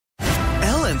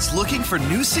Everyone's looking for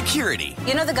new security.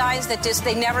 You know the guys that just,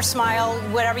 they never smile,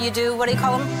 whatever you do, what do you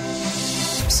call them?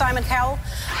 Simon Cowell?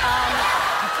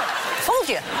 Fooled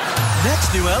you.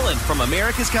 That's New Ellen from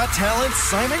America's Got Talent,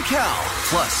 Simon Cowell.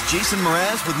 Plus Jason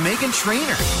Mraz with Meghan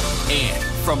Trainor. And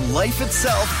from Life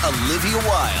Itself, Olivia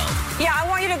Wilde. Yeah, I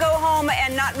want you to go home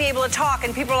and not be able to talk,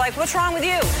 and people are like, what's wrong with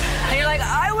you? And you're like,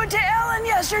 I went to Ellen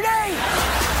yesterday.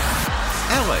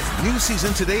 Ellen, new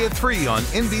season today at 3 on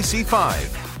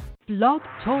NBC5. Blog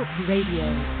Talk Radio.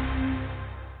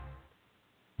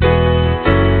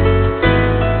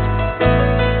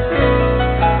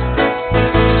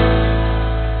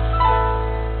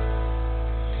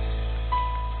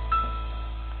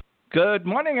 Good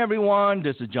morning, everyone.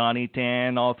 This is Johnny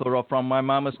Tan, author of From My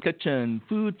Mama's Kitchen,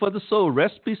 Food for the Soul,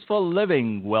 Recipes for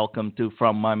Living. Welcome to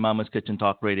From My Mama's Kitchen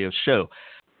Talk Radio Show.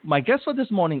 My guest for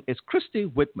this morning is Christy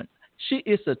Whitman. She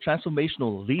is a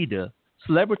transformational leader,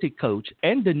 celebrity coach,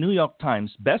 and the New York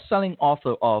Times bestselling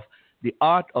author of The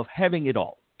Art of Having It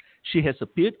All. She has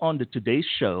appeared on the Today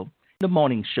Show, The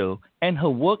Morning Show, and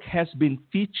her work has been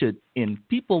featured in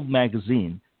People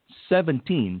Magazine,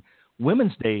 17,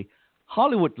 Women's Day,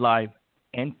 Hollywood Live,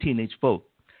 and Teenage Vogue.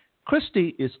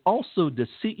 Christy is also the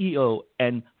CEO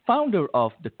and founder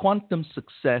of the Quantum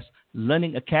Success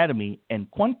Learning Academy and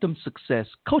Quantum Success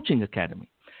Coaching Academy.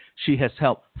 She has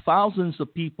helped thousands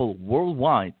of people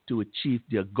worldwide to achieve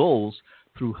their goals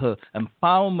through her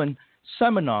empowerment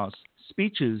seminars,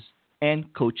 speeches,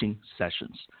 and coaching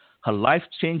sessions. Her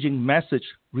life-changing message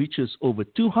reaches over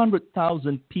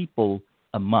 200,000 people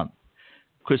a month.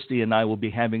 Christy and I will be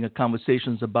having a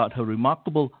conversations about her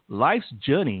remarkable life's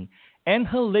journey and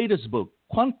her latest book,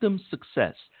 Quantum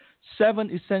Success,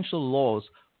 7 Essential Laws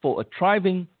for a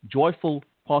Thriving, Joyful,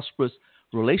 Prosperous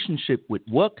Relationship with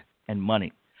Work and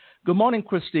Money. Good morning,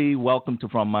 Christy. Welcome to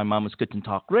From My Mama's Kitchen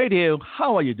Talk Radio.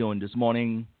 How are you doing this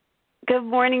morning? Good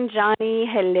morning, Johnny.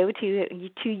 Hello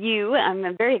to you.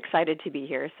 I'm very excited to be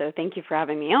here, so thank you for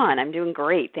having me on. I'm doing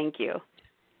great. Thank you.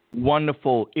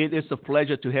 Wonderful. It is a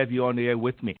pleasure to have you on the air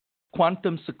with me.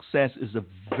 Quantum Success is a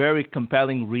very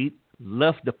compelling read.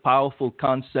 Love the powerful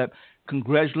concept.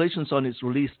 Congratulations on its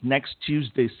release next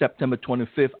Tuesday, September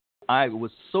 25th. I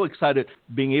was so excited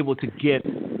being able to get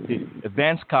the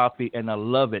advanced copy, and I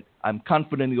love it. I'm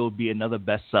confident it will be another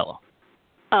bestseller.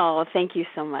 Oh, thank you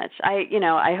so much.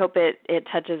 I hope it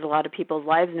touches a lot of people's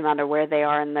lives, no matter where they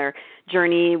are in their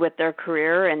journey with their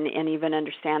career, and even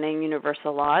understanding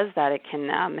universal laws, that it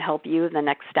can help you the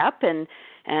next step and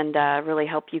really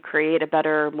help you create a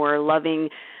better, more loving,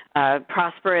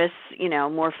 prosperous,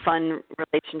 more fun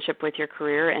relationship with your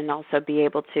career, and also be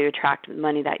able to attract the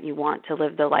money that you want to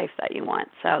live the life that you want.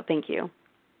 So thank you.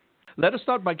 Let us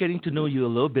start by getting to know you a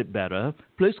little bit better.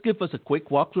 Please give us a quick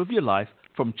walkthrough of your life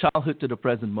from childhood to the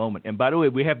present moment. And by the way,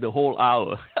 we have the whole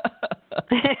hour.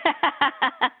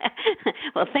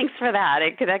 Well, thanks for that.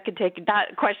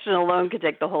 That question alone could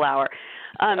take the whole hour.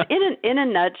 In a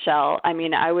nutshell, I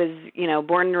mean, I was,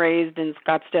 born and raised in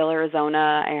Scottsdale,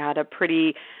 Arizona. I had a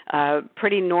pretty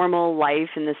normal life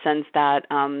in the sense that,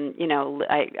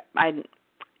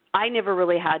 I never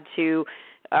really had to.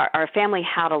 Our family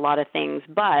had a lot of things,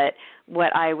 but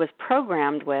what I was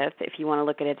programmed with, if you want to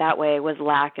look at it that way, was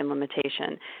lack and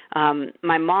limitation.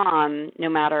 My mom, no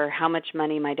matter how much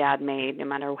money my dad made, no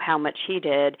matter how much he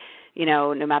did,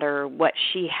 no matter what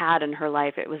she had in her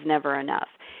life, it was never enough.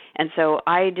 And so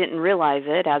I didn't realize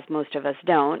it, as most of us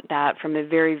don't, that from a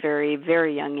very, very,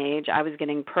 very young age, I was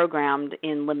getting programmed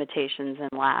in limitations and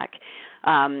lack.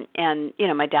 And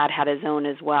my dad had his own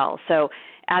as well. So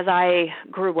as I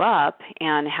grew up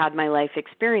and had my life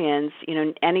experience,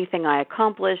 anything I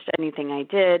accomplished, anything I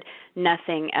did,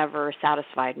 nothing ever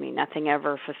satisfied me, nothing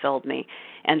ever fulfilled me.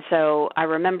 And so I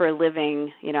remember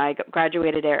living, I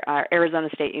graduated at Arizona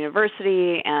State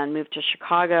University and moved to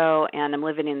Chicago, and I'm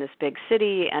living in this big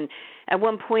city. And at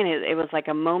one point, it was like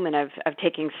a moment of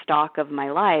taking stock of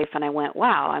my life, and I went,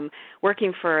 wow, I'm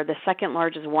working for the second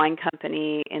largest wine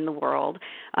company in the world.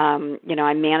 I'm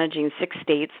managing 6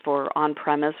 states for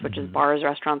on-premise, which is bars,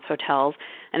 restaurants, hotels,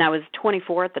 and I was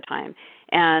 24 at the time.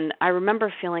 And I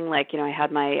remember feeling like, I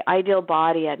had my ideal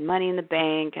body, I had money in the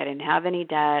bank, I didn't have any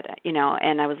debt,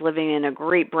 and I was living in a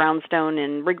great brownstone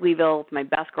in Wrigleyville with my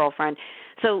best girlfriend.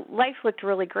 So life looked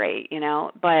really great,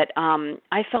 but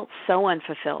I felt so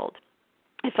unfulfilled.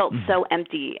 I felt so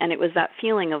empty, and it was that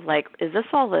feeling of like, is this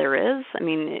all there is? I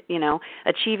mean,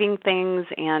 achieving things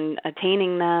and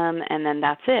attaining them, and then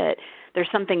that's it. There's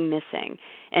something missing.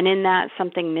 And in that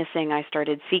something missing, I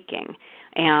started seeking.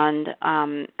 And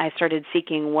I started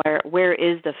seeking where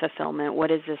is the fulfillment? What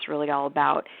is this really all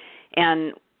about?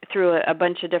 And through a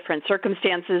bunch of different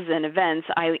circumstances and events,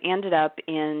 I ended up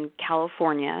in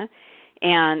California,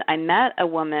 and I met a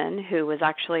woman who was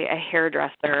actually a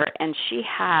hairdresser, and she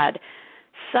had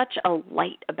such a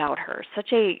light about her,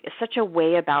 such a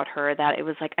way about her that it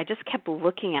was like I just kept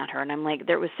looking at her, and I'm like,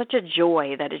 there was such a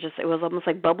joy that it was almost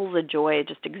like bubbles of joy. It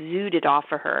just exuded off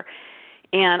of her.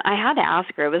 And I had to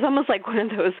ask her. It was almost like one of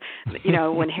those,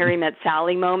 when Harry met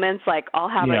Sally moments, like I'll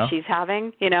have what she's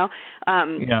having, It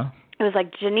was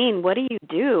like, Janine, what do you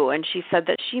do? And she said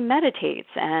that she meditates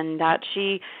and that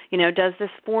she, does this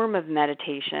form of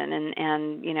meditation.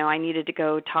 And I needed to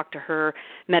go talk to her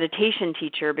meditation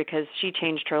teacher because she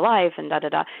changed her life and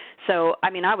da-da-da. So,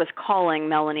 I was calling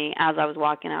Melanie as I was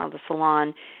walking out of the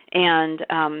salon. And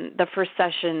the first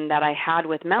session that I had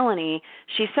with Melanie,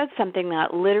 she said something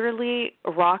that literally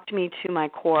rocked me to my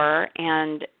core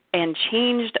and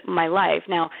changed my life.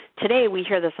 Now, today we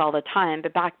hear this all the time,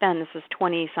 but back then, this was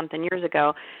 20-something years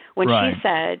ago, when she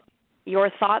said, your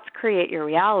thoughts create your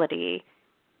reality,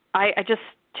 I just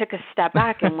took a step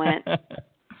back and went,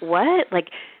 what? Like,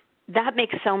 that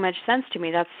makes so much sense to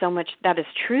me. That is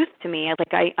truth to me.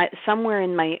 Like, I somewhere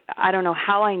in I don't know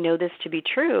how I know this to be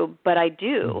true, but I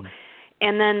do.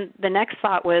 And then the next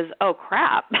thought was, oh,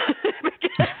 crap,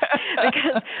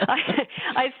 because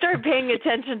I started paying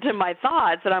attention to my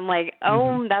thoughts, and I'm like,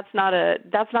 oh, that's not a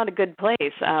good place.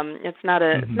 It's not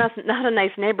a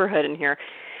nice neighborhood in here.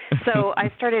 So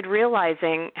I started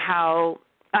realizing how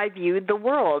I viewed the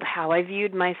world, how I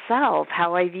viewed myself,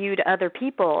 how I viewed other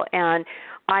people, and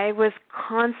I was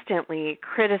constantly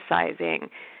criticizing,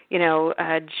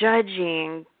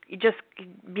 judging, just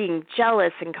being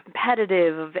jealous and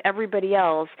competitive of everybody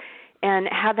else, and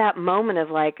had that moment of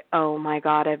like, oh my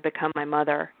God, I've become my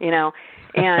mother,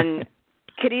 and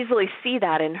could easily see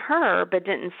that in her, but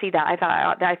didn't see that. I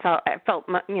felt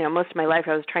most of my life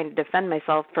I was trying to defend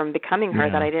myself from becoming her,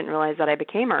 that I didn't realize that I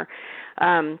became her.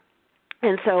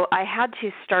 And so I had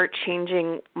to start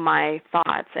changing my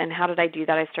thoughts. And how did I do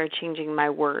that? I started changing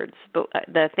my words,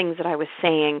 the things that I was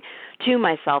saying to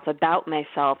myself, about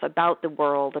the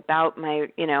world, about my,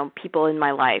 people in my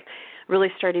life.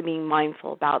 Really started being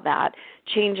mindful about that,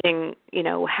 changing,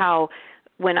 how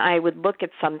when I would look at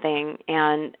something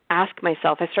and ask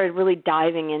myself, I started really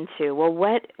diving into, well,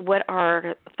 what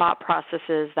are thought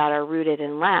processes that are rooted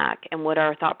in lack, and what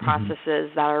are thought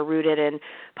processes that are rooted in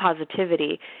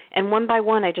positivity? And one by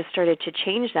one, I just started to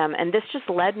change them. And this just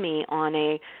led me on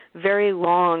a very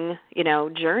long,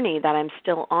 journey that I'm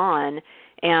still on.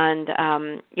 And,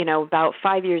 about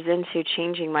 5 years into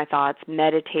changing my thoughts,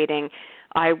 meditating,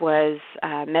 I was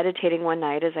meditating one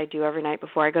night, as I do every night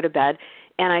before I go to bed,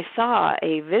 and I saw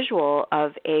a visual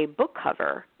of a book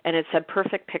cover, and it said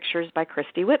Perfect Pictures by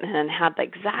Christy Whitman, and had the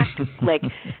exact,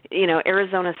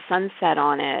 Arizona sunset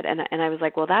on it. And I was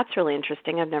like, well, that's really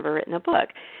interesting. I've never written a book.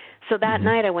 So that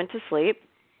night I went to sleep,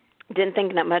 didn't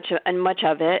think that much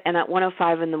of it, and at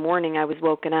 1:05 in the morning I was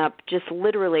woken up. Just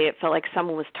literally, it felt like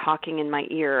someone was talking in my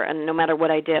ear, and no matter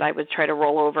what I did, I would try to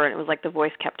roll over, and it was like the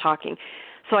voice kept talking.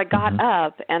 So I got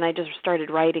up, and I just started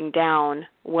writing down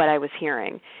what I was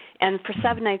hearing. And for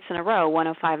 7 nights in a row,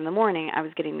 1:05 in the morning, I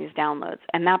was getting these downloads.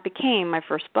 And that became my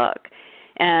first book.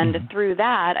 And through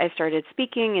that, I started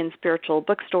speaking in spiritual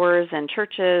bookstores and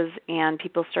churches, and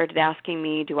people started asking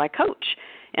me, do I coach?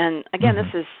 And again,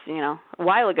 this is, a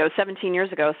while ago, 17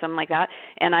 years ago, something like that.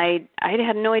 And I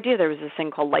had no idea there was this thing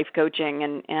called life coaching.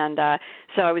 And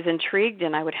so I was intrigued,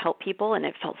 and I would help people, and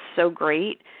it felt so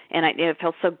great. And it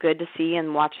felt so good to see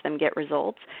and watch them get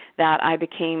results that I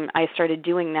started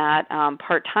doing that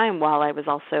part-time while I was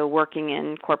also working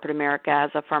in corporate America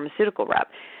as a pharmaceutical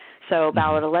rep. So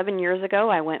about 11 years ago,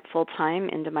 I went full-time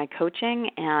into my coaching,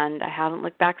 and I haven't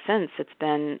looked back since. It's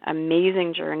been an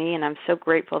amazing journey, and I'm so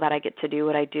grateful that I get to do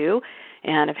what I do.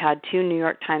 And I've had 2 New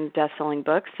York Times bestselling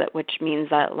books, which means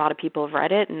that a lot of people have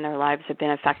read it, and their lives have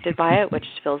been affected by it, which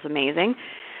feels amazing.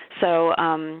 So,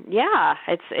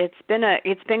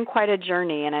 it's been quite a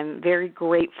journey, and I'm very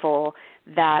grateful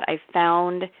that I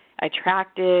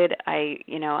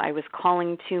was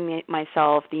calling to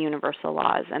myself the universal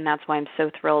laws, and that's why I'm so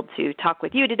thrilled to talk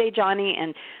with you today, Johnny,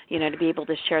 and, to be able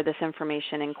to share this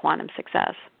information in quantum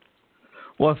success.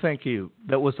 Well, thank you.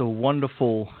 That was a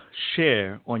wonderful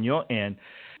share on your end.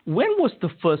 When was the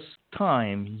first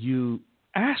time you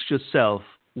asked yourself,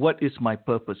 what is my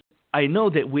purpose? I know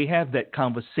that we have that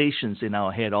conversations in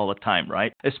our head all the time,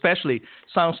 right? Especially,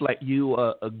 sounds like you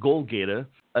are a goal-getter,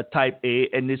 a type A,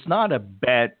 and it's not a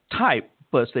bad type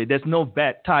per se. There's no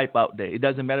bad type out there. It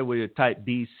doesn't matter whether you're type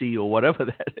B, C, or whatever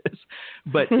that is.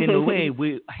 But in a way,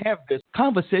 we have this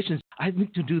conversations I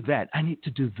need to do that. I need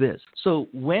to do this. So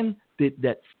when did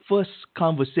that first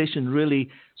conversation really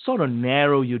sort of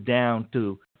narrow you down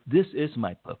to, this is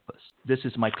my purpose, this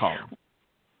is my calling?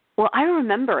 Well, I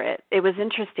remember it. It was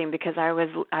interesting because I was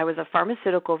a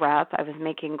pharmaceutical rep. I was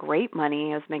making great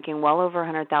money. I was making well over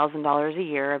 $100,000 a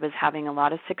year. I was having a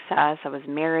lot of success. I was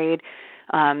married,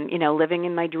 living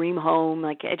in my dream home.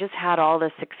 Like, I just had all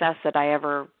the success that I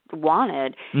ever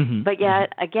wanted. Mm-hmm. But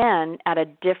yet, again, at a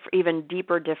even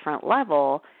deeper, different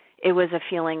level, it was a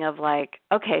feeling of like,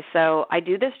 okay, so I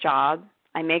do this job.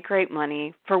 I make great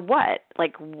money. For what?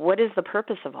 Like, what is the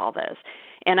purpose of all this?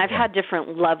 And I've had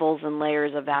different levels and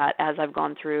layers of that as I've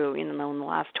gone through, in the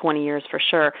last 20 years for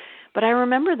sure. But I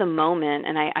remember the moment,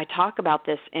 and I talk about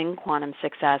this in Quantum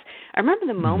Success, I remember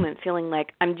the moment feeling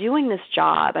like I'm doing this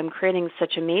job, I'm creating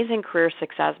such amazing career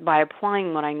success by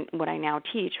applying what I now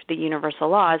teach, the universal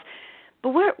laws, but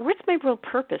where's my real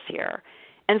purpose here?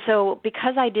 And so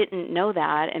because I didn't know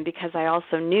that, and because I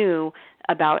also knew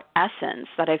about essence,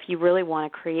 that if you really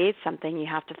want to create something, you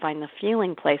have to find the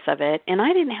feeling place of it. And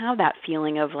I didn't have that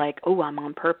feeling of like, oh, I'm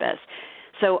on purpose.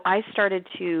 So I started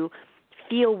to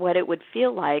feel what it would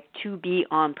feel like to be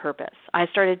on purpose. I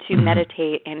started to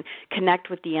meditate and connect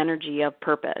with the energy of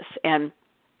purpose and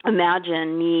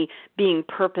imagine me being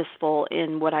purposeful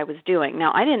in what I was doing.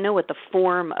 Now, I didn't know what the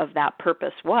form of that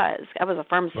purpose was. I was a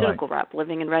pharmaceutical rep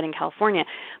living in Redding, California,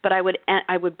 but I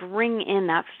would bring in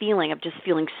that feeling of just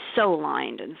feeling so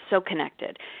aligned and so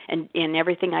connected, and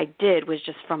everything I did was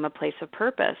just from a place of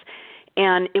purpose.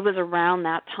 And it was around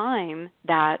that time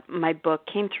that my book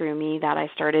came through me, that I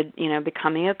started,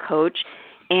 becoming a coach.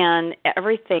 And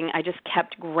everything, I just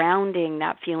kept grounding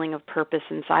that feeling of purpose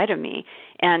inside of me.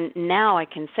 And now I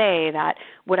can say that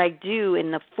what I do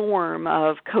in the form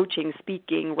of coaching,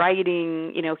 speaking,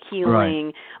 writing,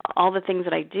 healing, all the things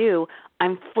that I do,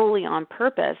 I'm fully on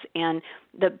purpose. And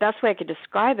the best way I could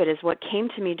describe it is what came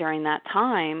to me during that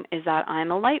time is that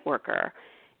I'm a light worker.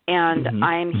 And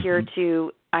I'm here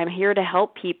to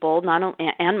help people, not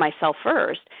only, and myself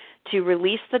first, to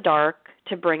release the dark,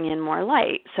 to bring in more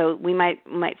light. So we might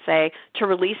say to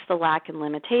release the lack and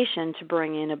limitation, to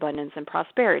bring in abundance and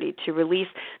prosperity, to release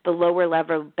the lower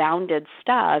level bounded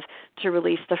stuff, to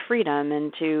release the freedom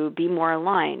and to be more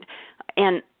aligned.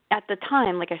 And at the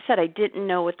time, like I said, I didn't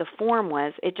know what the form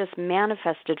was. It just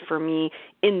manifested for me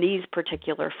in these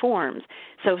particular forms.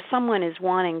 So if someone is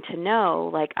wanting to know,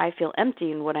 like, I feel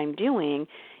empty in what I'm doing,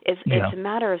 it's a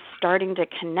matter of starting to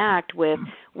connect with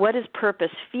what does purpose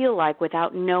feel like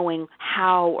without knowing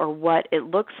how or what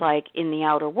it looks like in the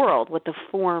outer world, what the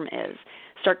form is.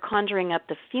 Start conjuring up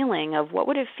the feeling of what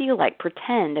would it feel like,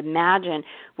 imagine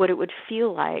what it would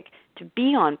feel like to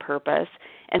be on purpose,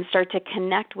 and start to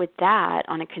connect with that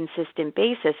on a consistent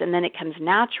basis, and then it comes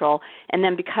natural. And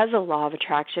then because of law of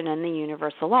attraction and the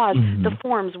universal laws, the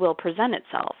forms will present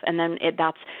itself. And then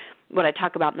that's what I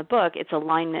talk about in the book. It's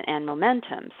alignment and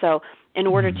momentum. So in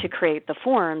order to create the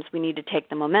forms, we need to take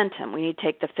the momentum. We need to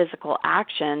take the physical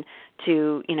action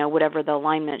to, whatever the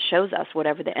alignment shows us,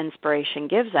 whatever the inspiration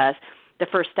gives us. The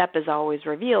first step is always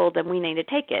revealed, and we need to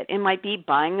take it. It might be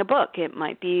buying a book. It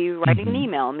might be writing an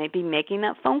email. It might be making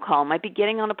that phone call. It might be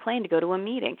getting on a plane to go to a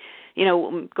meeting,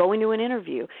 going to an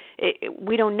interview.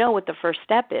 We don't know what the first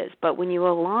step is, but when you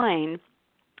align,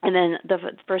 and then the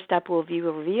first step will be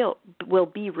revealed,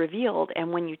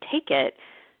 and when you take it,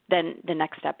 then the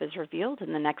next step is revealed,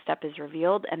 and the next step is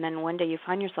revealed, and then one day you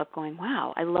find yourself going,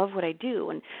 wow, I love what I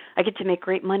do, and I get to make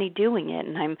great money doing it,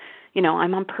 and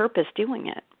I'm on purpose doing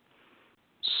it.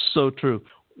 So true.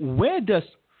 Where does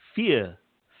fear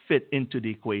fit into the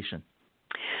equation?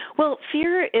 Well,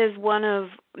 fear is one of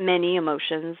many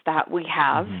emotions that we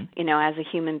have, as a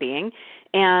human being.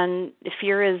 And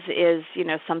fear is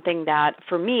something that,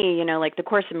 for me, like the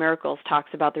Course in Miracles talks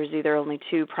about, there's either only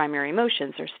two primary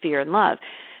emotions, there's fear and love.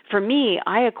 For me,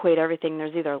 I equate everything,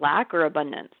 there's either lack or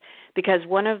abundance, because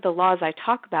one of the laws I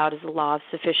talk about is the law of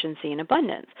sufficiency and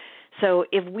abundance. So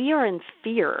if we are in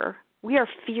fear, we are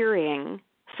fearing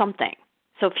something.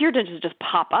 So fear doesn't just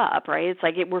pop up, right? It's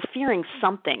like we're fearing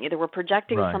something. Either we're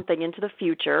projecting something into the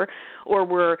future, or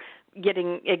we're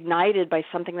getting ignited by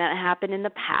something that happened in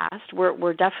the past.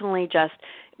 We're definitely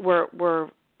we're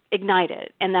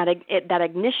ignited, and that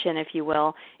ignition, if you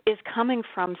will, is coming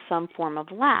from some form of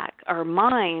lack. Our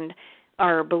mind,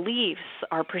 our beliefs,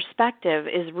 our perspective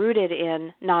is rooted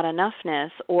in not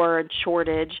enoughness or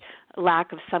shortage,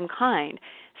 lack of some kind.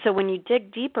 So when you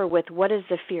dig deeper with what is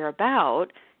the fear about,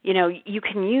 you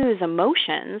can use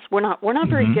emotions. We're not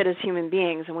very good as human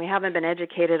beings, and we haven't been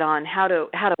educated on how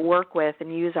to work with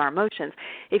and use our emotions.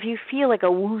 If you feel like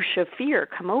a whoosh of fear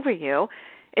come over you,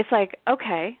 it's like,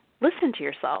 okay, Listen to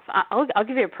yourself. I'll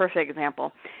give you a perfect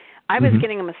example. I was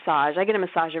getting a massage. I get a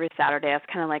massage every Saturday. That's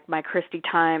kind of like my Christy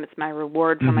time. It's my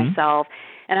reward for myself.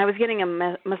 And I was getting a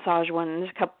massage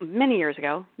many years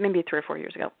ago, maybe 3 or 4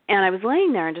 years ago. And I was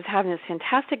laying there and just having this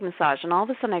fantastic massage. And all of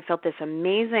a sudden I felt this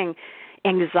amazing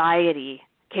anxiety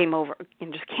came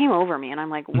over me. And I'm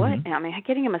like, what? I mean,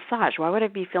 getting a massage, why would I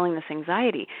be feeling this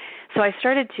anxiety? So I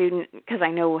started to, because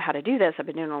I know how to do this, I've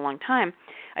been doing it a long time,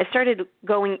 I started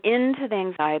going into the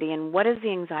anxiety and what is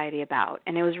the anxiety about?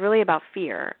 And it was really about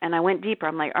fear. And I went deeper.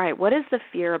 I'm like, all right, what is the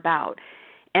fear about?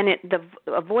 And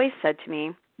a voice said to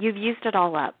me, you've used it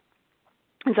all up.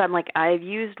 And so I'm like, I've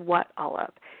used what all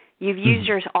up? You've used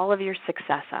all of your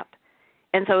success up.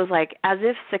 And so it was like as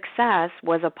if success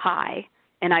was a pie,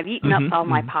 and I've eaten up all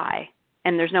my pie,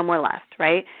 and there's no more left,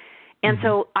 right? And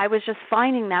so I was just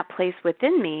finding that place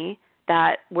within me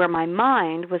that where my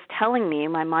mind was telling me,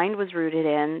 my mind was rooted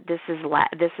in this is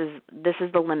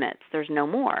the limits. There's no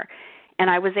more.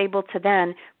 And I was able to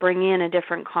then bring in a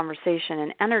different conversation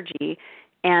and energy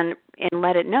and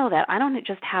let it know that I don't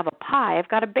just have a pie. I've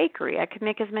got a bakery. I can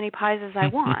make as many pies as I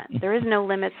want. There is no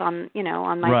limits on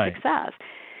my success.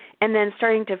 And then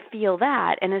starting to feel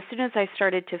that, and as soon as I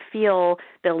started to feel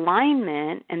the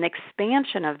alignment and the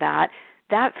expansion of that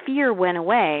fear went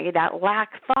away, that lack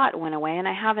thought went away, and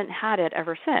I haven't had it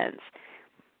ever since.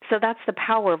 So that's the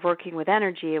power of working with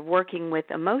energy, of working with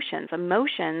emotions.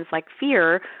 Emotions, like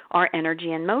fear, are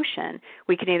energy in motion.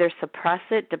 We can either suppress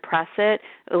it, depress it,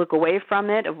 look away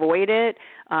from it, avoid it,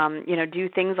 do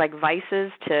things like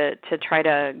vices to try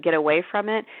to get away from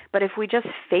it. But if we just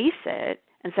face it,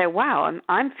 and say, wow,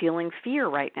 I'm feeling fear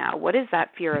right now. What is that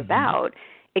fear about?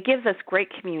 It gives us great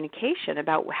communication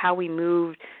about how we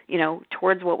move,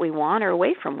 towards what we want or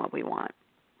away from what we want.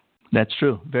 That's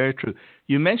true. Very true.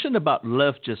 You mentioned about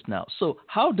love just now. So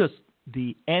how does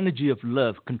the energy of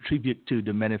love contribute to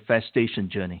the manifestation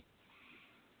journey?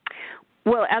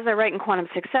 Well, as I write in Quantum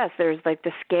Success, there's like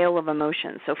the scale of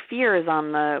emotions. So fear is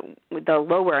on the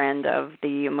lower end of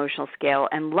the emotional scale,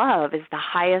 and love is the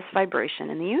highest vibration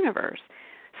in the universe.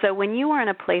 So when you are in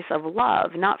a place of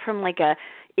love, not from like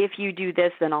if you do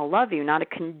this, then I'll love you, not a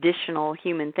conditional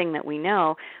human thing that we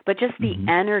know, but just the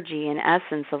energy and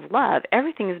essence of love.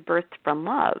 Everything is birthed from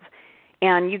love.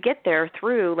 And you get there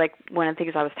through, like one of the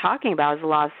things I was talking about is the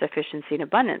law of sufficiency and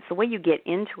abundance. The way you get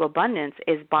into abundance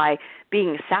is by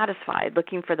being satisfied,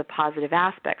 looking for the positive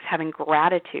aspects, having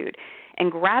gratitude.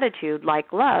 And gratitude,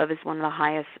 like love, is one of the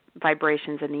highest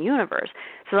vibrations in the universe.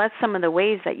 So that's some of the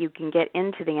ways that you can get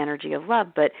into the energy of love.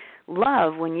 But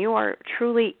love, when you are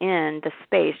truly in the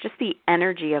space, just the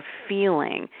energy of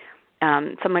feeling,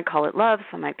 some might call it love,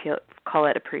 some might call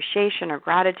it appreciation or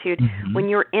gratitude. When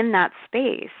you're in that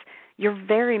space, you're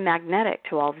very magnetic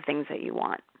to all the things that you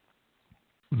want.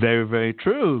 Very, very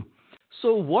true.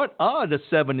 So what are the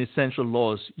 7 essential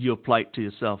laws you applied to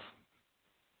yourself?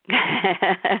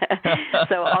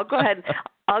 So I'll go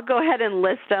ahead and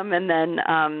list them and then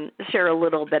share a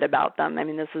little bit about them. I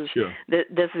mean, this is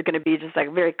going to be just like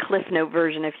a very Cliff Note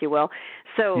version, if you will.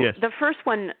 So the first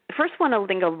one I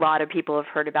think a lot of people have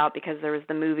heard about because there was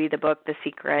the movie, the book, The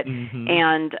Secret,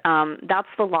 and that's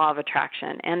the law of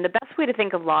attraction. And the best way to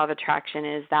think of law of attraction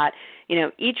is that,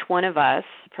 each one of us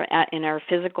in our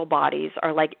physical bodies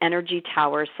are like energy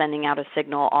towers sending out a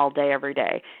signal all day, every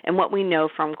day. And what we know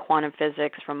from quantum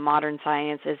physics, from modern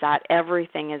science, is that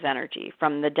everything is energy,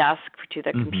 from the desk to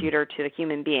the computer to the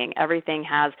human being. Everything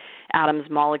has atoms,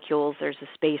 molecules. There's a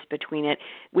space between it.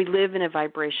 We live in a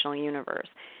vibrational universe.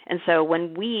 And so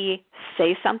when we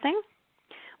say something,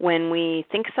 when we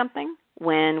think something,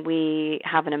 when we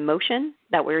have an emotion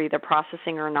that we're either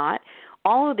processing or not,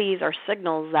 all of these are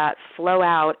signals that flow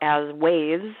out as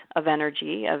waves of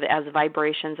energy, as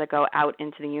vibrations that go out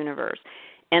into the universe.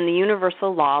 And the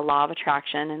universal law of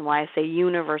attraction, and why I say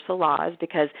universal law is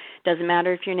because it doesn't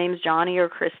matter if your name's Johnny or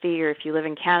Christy or if you live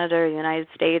in Canada or the United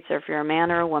States or if you're a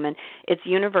man or a woman, it's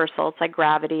universal. It's like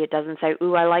gravity. It doesn't say,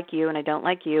 ooh, I like you and I don't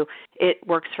like you. It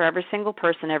works for every single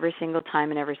person, every single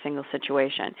time, in every single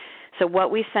situation. So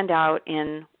what we send out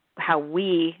in how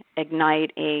we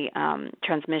ignite a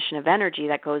transmission of energy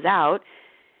that goes out,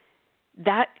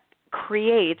 that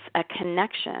creates a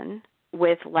connection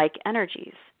with like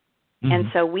energies. And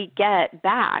so we get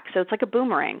back. So it's like a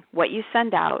boomerang. What you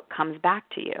send out comes back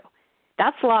to you.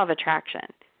 That's law of attraction.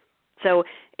 So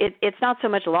it's not so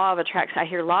much law of attraction. I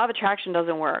hear law of attraction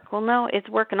doesn't work. Well, no, it's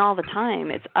working all the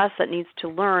time. It's us that needs to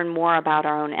learn more about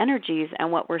our own energies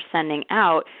and what we're sending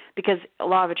out, because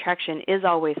law of attraction is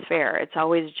always fair. It's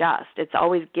always just. It's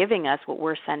always giving us what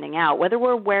we're sending out, whether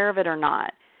we're aware of it or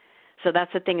not. So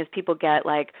that's the thing, is people get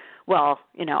like, well,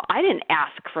 I didn't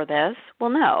ask for this.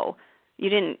 Well, no. You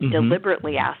didn't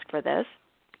deliberately ask for this.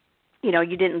 You know,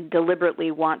 you didn't deliberately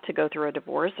want to go through a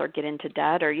divorce or get into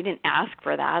debt, or you didn't ask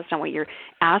for that. That's not what you're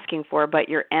asking for. But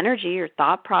your energy, your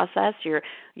thought process,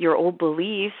 your old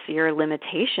beliefs, your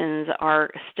limitations are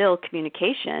still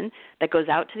communication that goes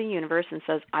out to the universe and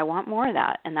says, I want more of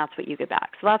that, and that's what you get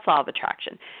back. So that's law of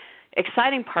attraction.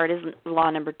 Exciting part is law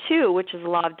number 2, which is the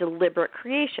law of deliberate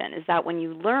creation, is that when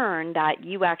you learn that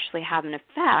you actually have an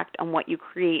effect on what you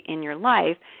create in your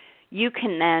life, you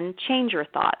can then change your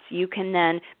thoughts. You can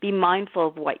then be mindful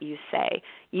of what you say.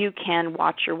 You can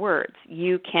watch your words.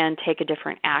 You can take a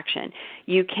different action.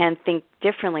 You can think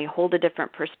differently, hold a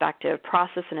different perspective,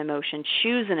 process an emotion,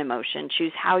 choose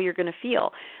how you're going to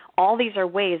feel. All these are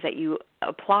ways that you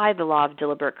apply the law of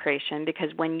deliberate creation, because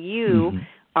when you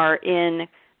are in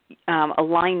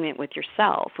alignment with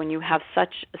yourself, when you have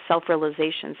such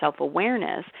self-realization,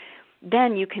 self-awareness,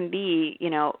 then you can be,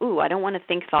 I don't want to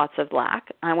think thoughts of lack.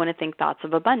 I want to think thoughts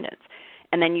of abundance.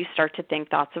 And then you start to think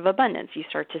thoughts of abundance. You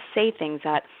start to say things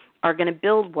that are going to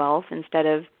build wealth instead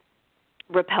of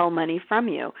repel money from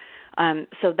you.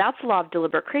 So that's the law of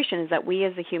deliberate creation, is that we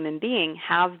as a human being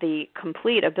have the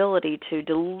complete ability to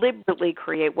deliberately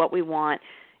create what we want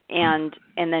and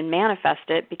then manifest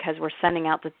it, because we're sending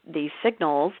out these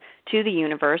signals to the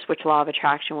universe, which law of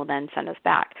attraction will then send us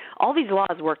back. All these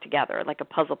laws work together like a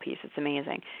puzzle piece. It's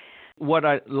amazing. What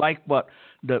I like about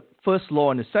the first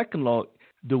law and the second law,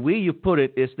 the way you put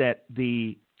it is that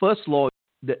the first law,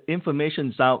 the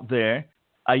information's out there.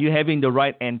 Are you having the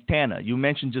right antenna? You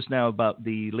mentioned just now about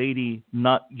the lady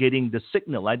not getting the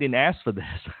signal. I didn't ask for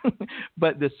this,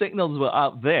 but the signals were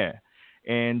out there.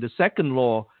 And the second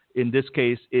law, in this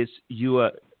case, is you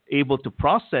are able to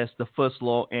process the first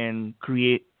law and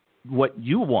create what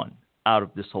you want out of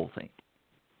this whole thing.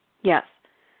 Yes.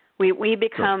 We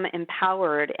become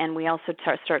empowered, and we also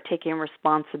start taking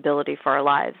responsibility for our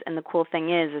lives. And the cool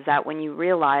thing is that when you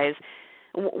realize,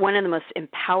 one of the most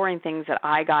empowering things that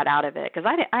I got out of it,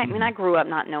 because I grew up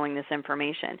not knowing this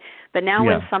information, but now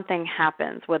when something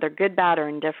happens, whether good, bad, or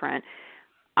indifferent,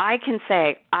 I can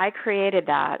say I created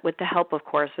that with the help, of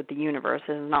course, with the universe.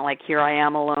 It's not like here I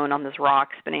am alone on this rock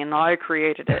spinning, and I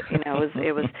created it.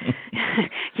 It was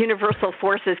universal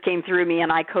forces came through me,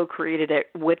 and I co-created it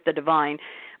with the divine.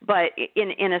 But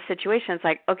in a situation, it's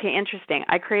like, okay, interesting.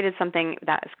 I created something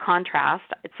that is contrast.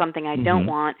 It's something I don't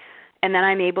want, and then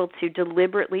I'm able to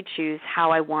deliberately choose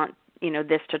how I want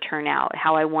this to turn out,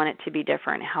 how I want it to be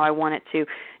different, how I want it to,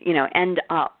 end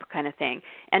up, kind of thing,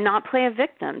 and not play a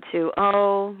victim to,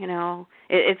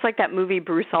 it's like that movie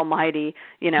Bruce Almighty,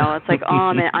 it's like,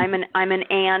 I'm an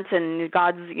ant and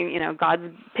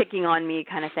God's picking on me,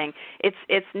 kind of thing.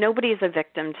 It's nobody's a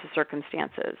victim to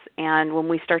circumstances, and when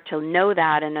we start to know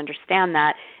that and understand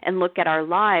that and look at our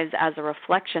lives as a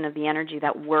reflection of the energy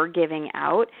that we're giving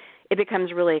out, it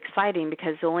becomes really exciting,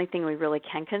 because the only thing we really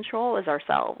can control is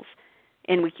ourselves.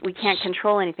 And we can't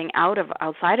control anything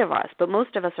outside of us, but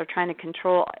most of us are trying to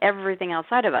control everything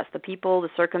outside of us, the people, the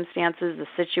circumstances, the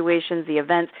situations, the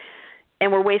events,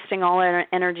 and we're wasting all our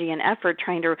energy and effort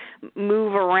trying to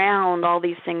move around all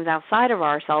these things outside of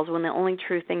ourselves, when the only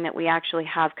true thing that we actually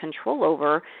have control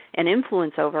over and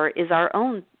influence over is our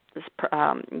own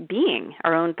being,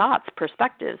 our own thoughts,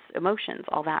 perspectives, emotions,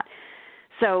 all that.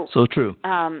 So true.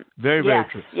 Very, very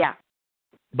true. Yeah.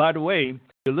 By the way,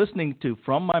 you're listening to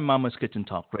From My Mama's Kitchen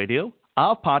Talk Radio.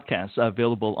 Our podcasts are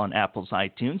available on Apple's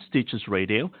iTunes, Stitches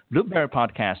Radio, Blueberry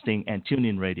Podcasting, and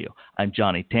TuneIn Radio. I'm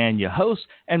Johnny Tan, your host,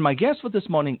 and my guest for this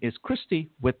morning is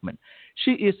Christy Whitman.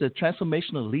 She is a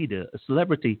transformational leader, a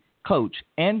celebrity coach,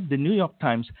 and the New York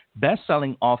Times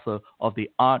best-selling author of The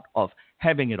Art of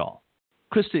Having It All.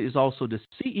 Christy is also the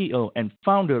CEO and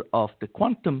founder of the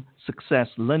Quantum Success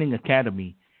Learning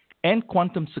Academy and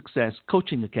Quantum Success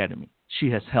Coaching Academy. She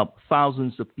has helped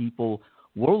thousands of people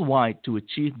worldwide to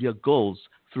achieve their goals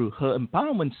through her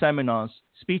empowerment seminars,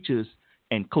 speeches,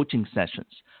 and coaching sessions.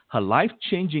 Her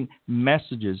life-changing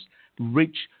messages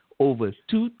reach over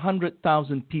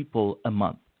 200,000 people a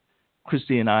month.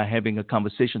 Christy and I are having a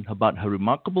conversation about her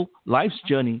remarkable life's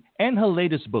journey and her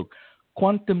latest book,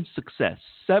 Quantum Success,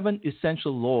 7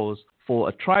 Essential Laws for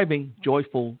a Thriving,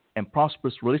 Joyful, and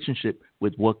Prosperous Relationship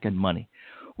with Work and Money.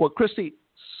 Well, Christy,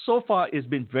 so far it's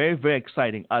been very, very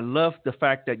exciting. I love the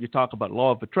fact that you talk about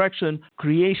law of attraction,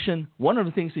 creation. One of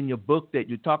the things in your book that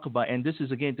you talk about, and this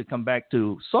is again to come back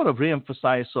to sort of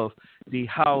reemphasize of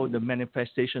how the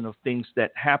manifestation of things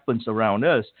that happens around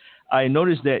us. I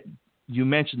noticed that you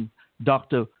mentioned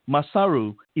Dr.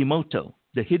 Masaru Emoto,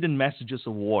 The Hidden Messages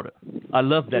of Water. I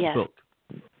love that book.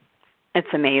 It's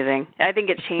amazing. I think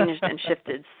it changed and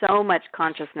shifted so much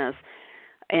consciousness.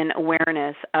 an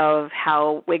awareness of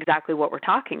how exactly what we're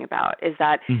talking about is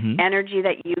that energy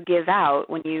that you give out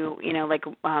when you like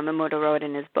Emoto wrote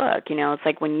in his book, it's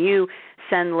like when you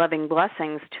send loving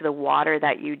blessings to the water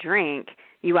that you drink,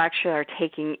 you actually are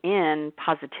taking in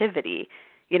positivity.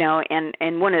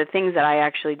 And one of the things that I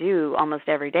actually do almost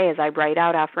every day is I write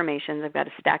out affirmations. I've got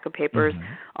a stack of papers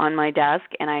on my desk,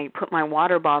 and I put my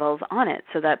water bottles on it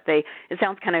so that it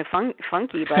sounds kind of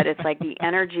funky, but it's like the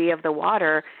energy of the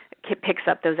water picks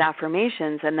up those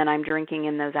affirmations, and then I'm drinking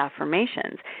in those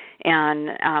affirmations.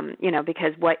 And,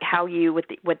 because what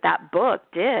that book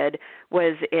did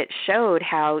was it showed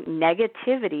how negative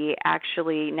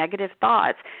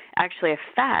thoughts actually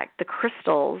affect the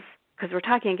crystals. Because we're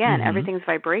talking, again, everything's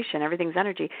vibration, everything's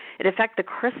energy. It affects the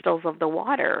crystals of the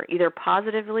water, either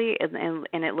positively, and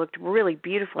it looked really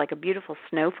beautiful, like a beautiful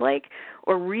snowflake,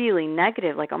 or really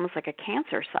negative, like almost like a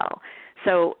cancer cell.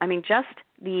 So, just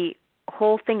the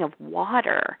whole thing of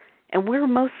water, and we're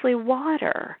mostly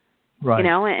water, right?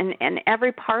 And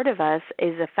every part of us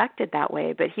is affected that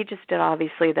way. But he just did,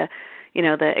 obviously, the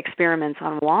experiments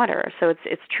on water. So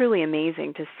it's truly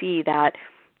amazing to see that.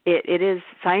 It is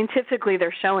scientifically,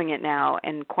 they're showing it now,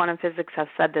 and quantum physics has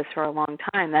said this for a long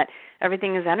time, that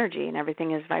everything is energy and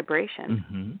everything is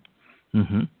vibration.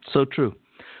 So true.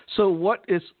 So what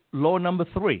is law number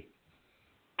 3?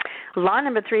 Law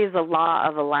number 3 is the law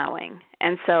of allowing.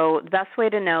 And so the best way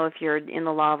to know if you're in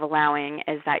the law of allowing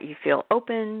is that you feel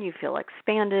open, you feel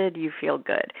expanded, you feel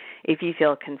good. If you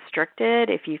feel constricted,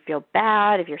 if you feel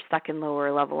bad, if you're stuck in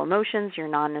lower level emotions, you're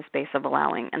not in a space of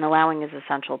allowing. And allowing is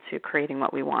essential to creating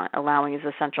what we want. Allowing is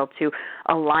essential to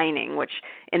aligning, which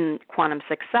in quantum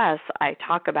success, I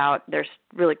talk about there's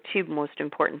really 2 most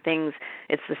important things.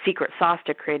 It's the secret sauce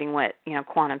to creating what,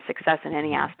 quantum success in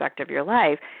any aspect of your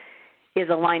life is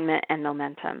alignment and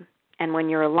momentum. And when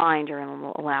you're aligned, you're in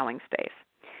an allowing space.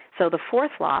 So the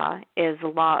 4th law is the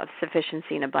law of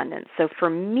sufficiency and abundance. So for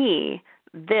me,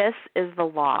 this is the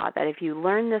law that if you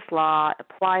learn this law,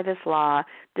 apply this law,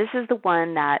 this is the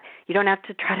one that you don't have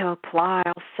to try to apply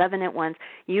all 7 at once.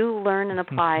 You learn and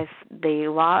apply the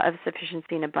law of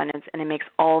sufficiency and abundance, and it makes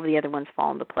all the other ones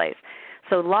fall into place.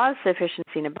 So the law of sufficiency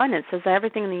and abundance says that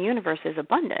everything in the universe is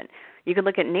abundant. You could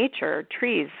look at nature,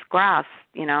 trees, grass,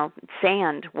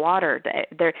 sand, water.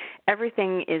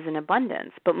 Everything is in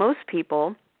abundance. But most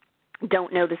people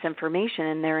don't know this information,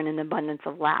 and they're in an abundance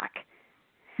of lack.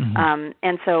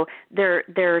 And so there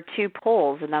are 2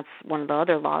 poles, and that's one of the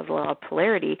other laws, the law of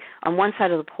polarity. On one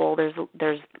side of the pole,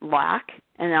 there's lack,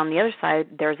 and on the other side,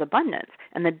 there's abundance.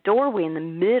 And the doorway in the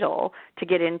middle to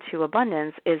get into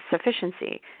abundance is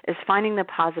sufficiency, is finding the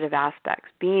positive aspects,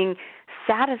 being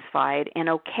satisfied and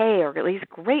okay, or at least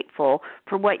grateful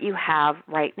for what you have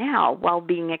right now, while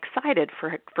being excited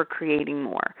for creating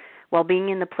more, while being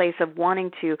in the place of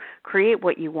wanting to create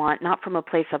what you want, not from a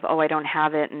place of, I don't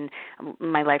have it and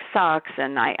my life sucks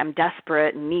and I'm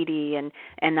desperate and needy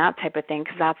and that type of thing,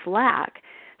 because that's lack.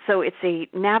 So it's a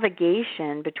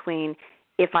navigation between,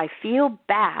 if I feel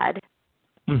bad,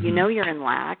 you're in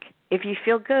lack. If you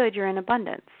feel good, you're in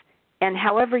abundance. And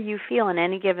however you feel in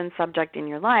any given subject in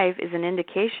your life is an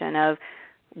indication of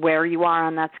where you are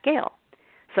on that scale.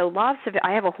 So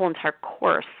I have a whole entire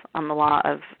course on the law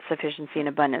of sufficiency and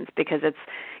abundance, because it's,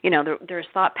 there's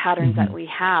thought patterns that we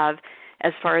have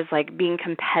as far as like being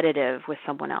competitive with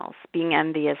someone else, being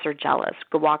envious or jealous,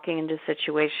 walking into a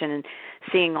situation and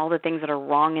seeing all the things that are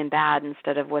wrong and bad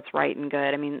instead of what's right and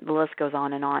good. I mean, the list goes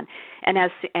on.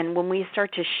 And when we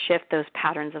start to shift those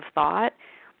patterns of thought,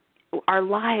 our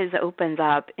lives opens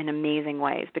up in amazing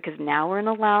ways, because now we're in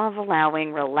the law of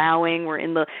allowing. We're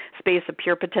in the space of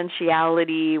pure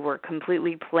potentiality. We're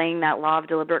completely playing that law of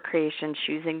deliberate creation,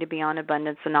 choosing to be on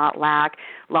abundance and not lack.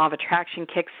 Law of attraction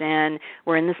kicks in.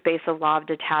 We're in the space of law of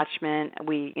detachment.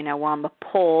 We're on the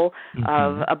pole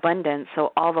of abundance,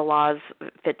 so all the laws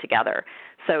fit together.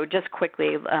 So just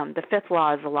quickly, the 5th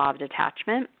law is the law of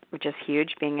detachment, which is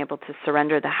huge, being able to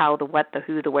surrender the how, the what, the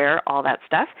who, the where, all that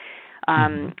stuff.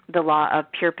 The law of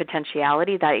pure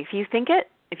potentiality, that if you think it,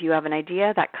 if you have an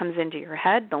idea that comes into your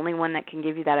head, the only one that can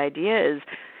give you that idea is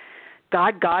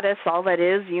God, Goddess, all that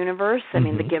is, universe,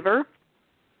 the giver.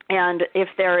 And if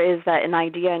there is an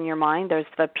idea in your mind, there's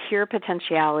the pure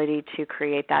potentiality to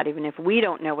create that, even if we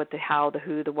don't know what the how, the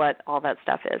who, the what, all that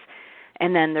stuff is.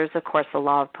 And then there's, of course, the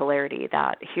law of polarity,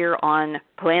 that here on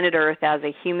planet Earth, as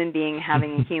a human being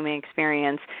having a human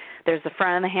experience, there's the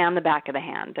front of the hand, the back of the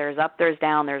hand. There's up, there's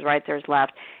down, there's right, there's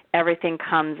left. Everything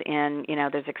comes in,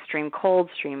 there's extreme cold,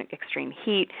 extreme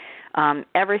heat.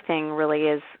 Everything really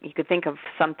is, you could think of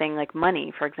something like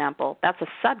money, for example. That's a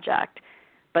subject,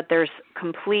 but there's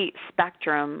complete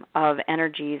spectrum of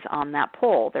energies on that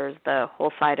pole. There's the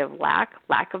whole side of lack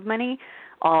of money,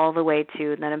 all the way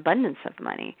to an abundance of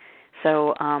money.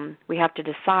 So we have to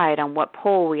decide on what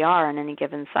pole we are on any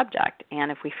given subject.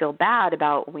 And if we feel bad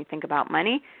about when we think about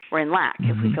money, we're in lack.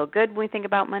 If we feel good when we think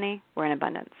about money, we're in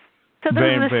abundance. So those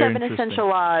are the 7 essential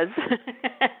laws.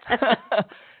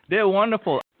 They're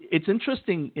wonderful. It's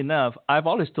interesting enough, I've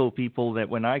always told people that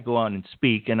when I go on and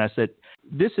speak, and I said,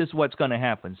 this is what's going to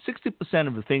happen. 60%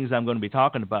 of the things I'm going to be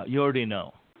talking about, you already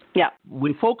know. Yeah.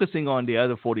 We're focusing on the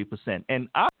other 40%. And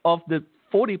out of the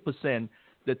 40%,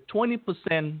 the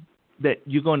 20% that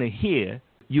you're going to hear,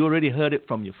 you already heard it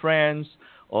from your friends,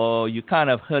 or you kind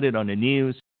of heard it on the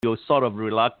news. You're sort of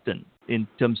reluctant in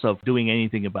terms of doing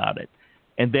anything about it.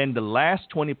 And then the last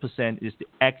 20% is the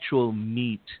actual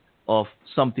meat of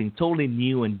something totally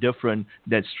new and different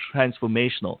that's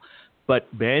transformational.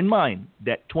 But bear in mind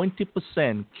that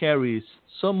 20% carries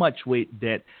so much weight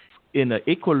that in an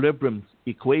equilibrium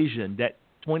equation, that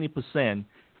 20%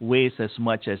 weighs as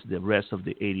much as the rest of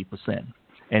the 80%.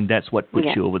 And that's what puts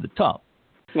you over the top.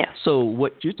 Yeah. So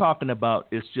what you're talking about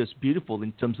is just beautiful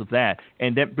in terms of that.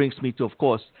 And that brings me to, of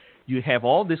course, you have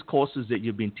all these courses that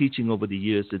you've been teaching over the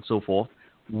years and so forth.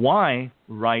 Why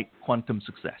write Quantum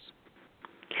Success?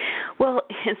 Well,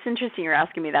 it's interesting you're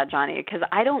asking me that, Johnny, because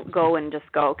I don't go and just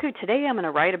go, okay, today I'm going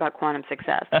to write about quantum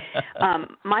success.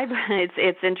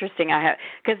 It's interesting.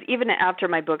 Because even after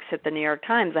my books hit the New York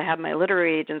Times, I have my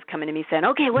literary agents coming to me saying,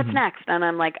 okay, what's next? And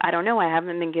I'm like, I don't know. I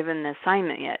haven't been given an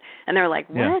assignment yet. And they're like,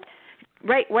 what?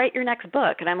 Yeah. Write your next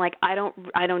book. And I'm like, I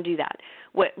don't do that.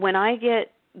 When I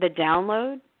get the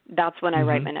download, that's when I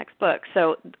write my next book.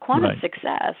 So Quantum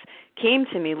Success came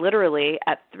to me literally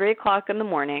at 3 o'clock in the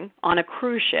morning on a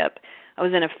cruise ship. I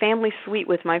was in a family suite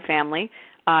with my family.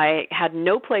 I had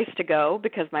no place to go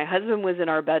because my husband was in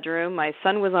our bedroom, my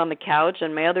son was on the couch,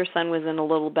 and my other son was in a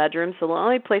little bedroom. So the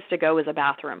only place to go was a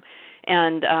bathroom.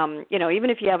 And, even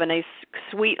if you have a nice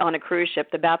suite on a cruise ship,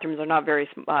 the bathrooms are not very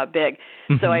big.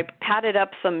 So I patted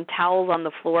up some towels on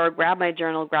the floor, grabbed my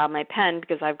journal, grabbed my pen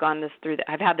because I've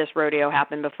I've had this rodeo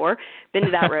happen before, been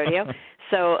to that rodeo.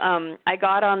 So I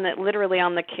got literally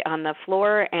on the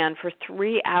floor, and for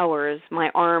 3 hours,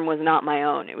 my arm was not my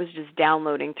own. It was just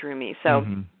downloading through me. So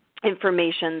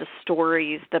information, the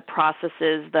stories, the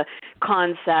processes, the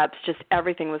concepts, just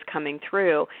everything was coming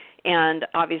through. And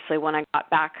obviously when I got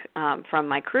back from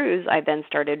my cruise, I then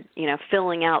started,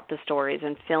 filling out the stories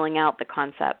and filling out the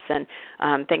concepts. And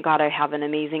thank God I have an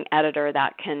amazing editor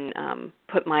that can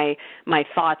put my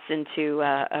thoughts into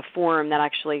a form that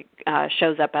actually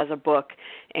shows up as a book.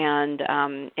 And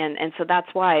so that's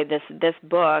why this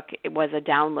book, it was a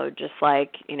download, just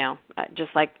like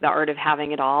The Art of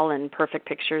Having It All and Perfect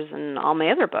Pictures and all my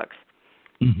other books.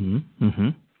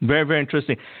 Very, very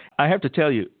interesting. I have to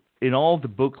tell you, in all the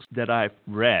books that I've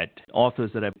read, authors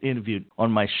that I've interviewed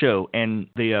on my show, and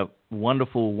they are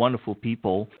wonderful, wonderful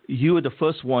people, you were the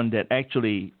first one that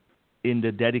actually, in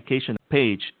the dedication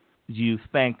page, you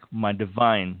thank my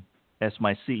divine as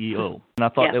my CEO. And I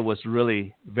thought that was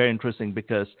really very interesting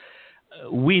because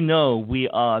we know we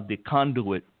are the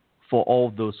conduit for all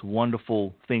those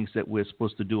wonderful things that we're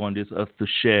supposed to do on this earth to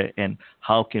share, and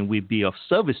how can we be of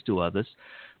service to others.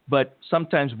 But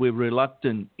sometimes we're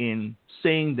reluctant in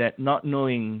saying that, not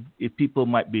knowing if people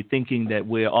might be thinking that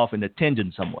we're off in a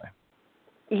tangent somewhere.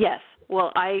 Yes.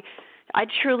 Well, I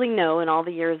truly know in all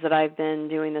the years that I've been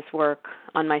doing this work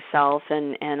on myself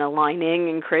and aligning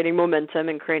and creating momentum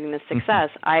and creating the success,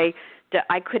 I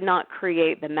could not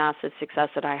create the massive success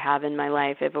that I have in my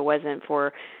life if it wasn't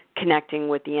for connecting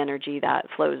with the energy that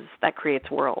flows, that creates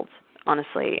worlds.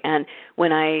 Honestly. And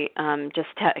when I just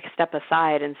step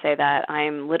aside and say that I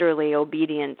am literally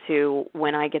obedient to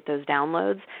when I get those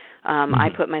downloads, I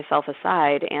put myself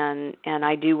aside and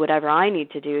I do whatever I need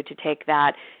to do to take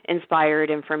that inspired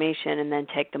information and then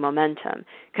take the momentum.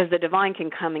 Because the divine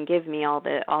can come and give me all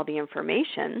the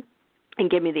information and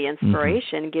give me the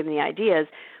inspiration and give me the ideas,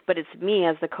 but it's me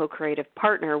as the co-creative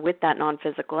partner with that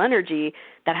non-physical energy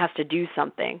that has to do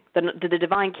something. The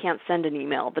divine can't send an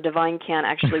email. The divine can't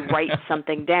actually write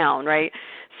something down, right?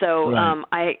 So I'm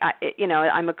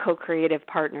a co-creative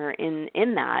partner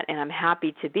in that, and I'm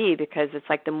happy to be, because it's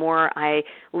like the more I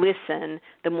listen,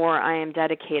 the more I am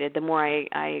dedicated, the more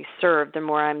I serve, the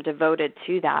more I'm devoted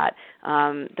to that,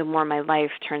 the more my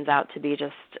life turns out to be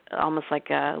just almost like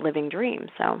a living dream.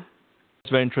 So. It's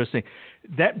very interesting.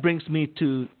 That brings me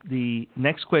to the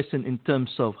next question in terms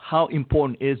of how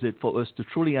important is it for us to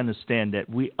truly understand that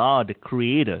we are the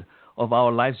creator of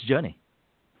our life's journey?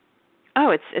 Oh,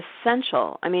 it's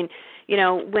essential. I mean,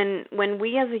 when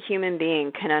we as a human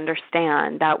being can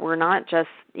understand that we're not just,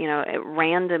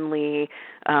 randomly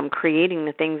creating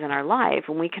the things in our life,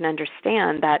 and we can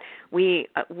understand that we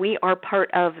are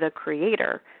part of the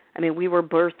Creator. I mean, we were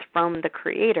birthed from the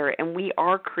Creator, and we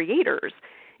are creators.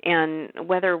 And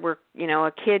whether we're,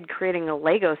 a kid creating a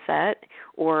Lego set,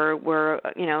 or we're,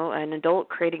 an adult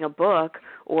creating a book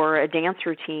or a dance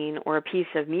routine or a piece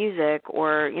of music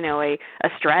or, a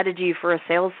strategy for a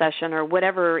sales session or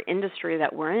whatever industry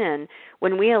that we're in,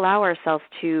 when we allow ourselves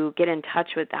to get in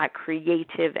touch with that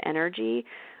creative energy,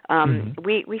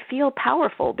 we feel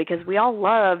powerful because we all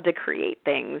love to create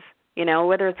things.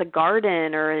 Whether it's a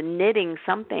garden or a knitting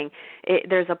something,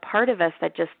 there's a part of us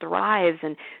that just thrives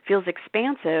and feels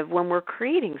expansive when we're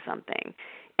creating something.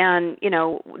 And,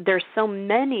 there's so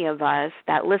many of us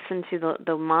that listen to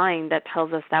the mind that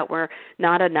tells us that we're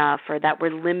not enough or that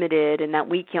we're limited and that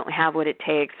we can't have what it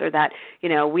takes or that,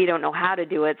 we don't know how to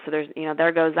do it. So there's,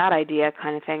 there goes that idea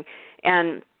kind of thing.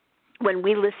 And when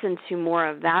we listen to more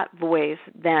of that voice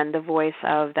than the voice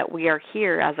of that we are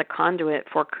here as a conduit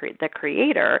for the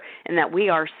Creator and that we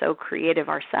are so creative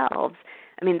ourselves,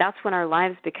 I mean, that's when our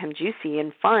lives become juicy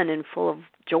and fun and full of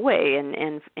joy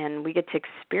and we get to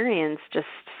experience just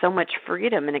so much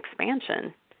freedom and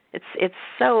expansion. It's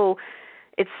so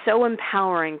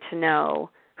empowering to know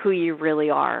who you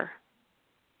really are.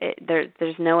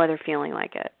 There's no other feeling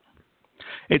like it.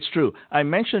 It's true. I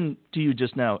mentioned to you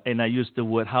just now, and I used the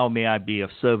word, how may I be of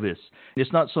service?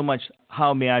 It's not so much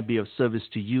how may I be of service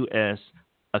to you as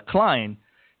a client,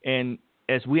 and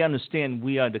as we understand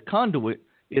we are the conduit,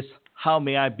 it's how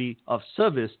may I be of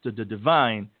service to the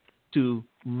divine to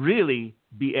really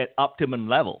be at optimum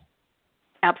level.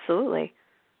 Absolutely.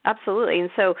 Absolutely.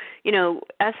 And so,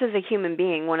 us as a human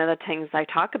being, one of the things I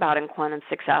talk about in Quantum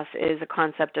Success is a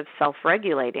concept of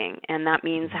self-regulating. And that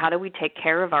means how do we take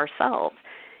care of ourselves?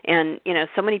 And,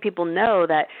 so many people know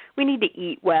that we need to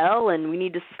eat well and we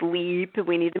need to sleep,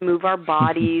 we need to move our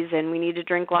bodies and we need to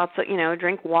drink lots of,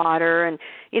 drink water. And,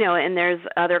 and there's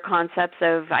other concepts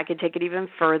of, I could take it even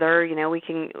further,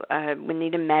 we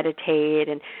need to meditate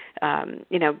and,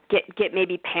 get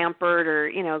maybe pampered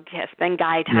or, spend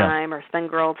guy time or spend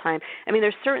girl time. I mean,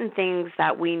 there's certain things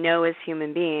that we know as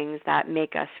human beings that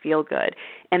make us feel good.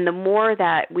 And the more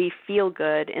that we feel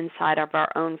good inside of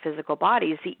our own physical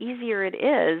bodies, the easier it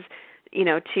is,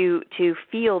 to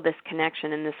feel this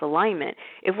connection and this alignment.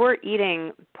 If we're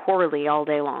eating poorly all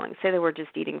day long, say that we're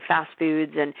just eating fast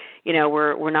foods and,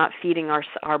 we're not feeding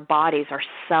our bodies, our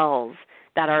cells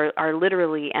that are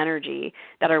literally energy,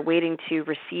 that are waiting to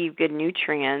receive good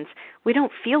nutrients, we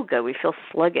don't feel good. We feel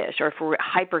sluggish, or if we're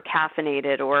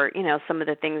hyper-caffeinated or, some of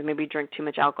the things, maybe drink too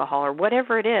much alcohol or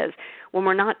whatever it is, when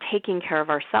we're not taking care of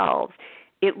ourselves,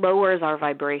 it lowers our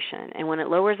vibration. And when it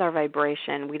lowers our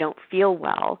vibration, we don't feel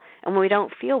well. And when we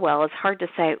don't feel well, it's hard to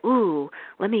say, ooh,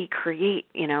 let me create,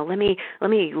 let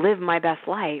me live my best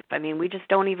life. I mean, we just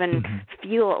don't even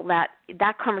feel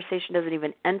that conversation doesn't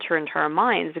even enter into our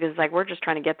minds because, we're just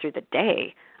trying to get through the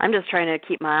day. I'm just trying to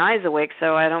keep my eyes awake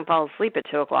so I don't fall asleep at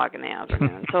 2 o'clock in the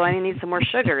afternoon. So I need some more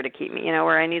sugar to keep me,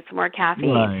 or I need some more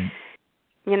caffeine,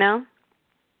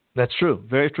 That's true.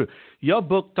 Very true. Your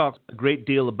book talks a great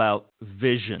deal about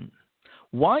vision.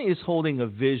 Why is holding a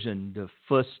vision the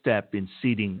first step in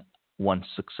seeding one's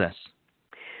success?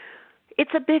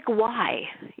 It's a big why.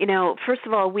 First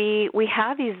of all, we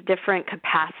have these different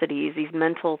capacities, these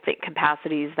mental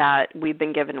capacities that we've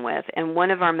been given with. And one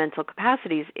of our mental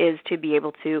capacities is to be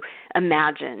able to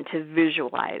imagine, to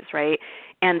visualize, right?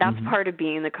 And that's part of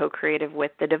being the co-creative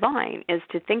with the divine, is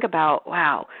to think about,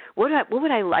 wow, what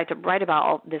would I like to write about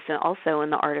all this, and also in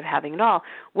The Art of Having It All?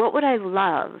 What would I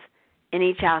love in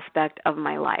each aspect of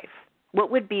my life? What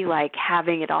would be like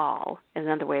having it all, is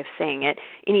another way of saying it,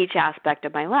 in each aspect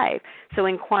of my life? So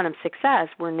in Quantum Success,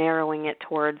 we're narrowing it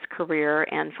towards career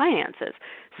and finances.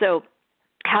 So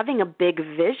having a big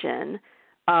vision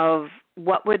of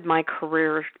what would my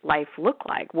career life look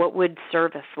like? What would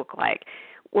service look like?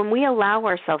 When we allow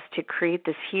ourselves to create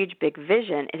this huge, big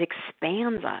vision, it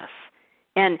expands us.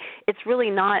 And it's really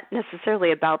not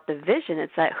necessarily about the vision.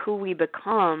 It's that who we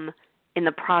become in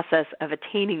the process of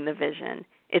attaining the vision.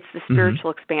 It's the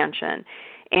spiritual expansion.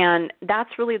 And that's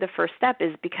really the first step,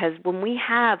 is because when we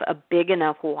have a big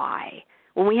enough why,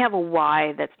 when we have a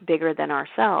why that's bigger than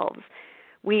ourselves,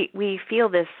 we feel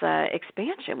this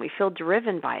expansion. We feel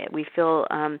driven by it. We feel,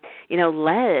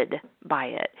 led by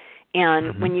it.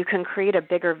 And when you can create a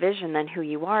bigger vision than who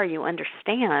you are, you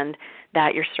understand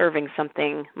that you're serving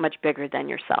something much bigger than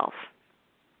yourself.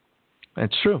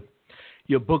 That's true.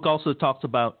 Your book also talks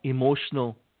about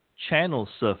emotional channel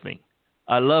surfing.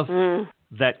 I love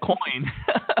that coin.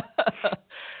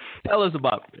 Tell us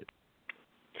about it.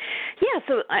 Yeah,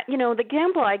 so, the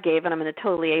example I gave, and I'm going to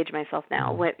totally age myself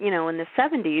now, in the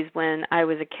 70s when I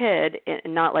was a kid,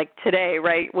 not like today,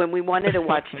 right, when we wanted to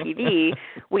watch TV,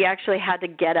 we actually had to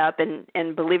get up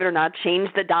and believe it or not, change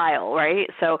the dial, right?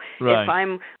 So if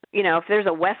I'm, if there's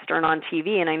a Western on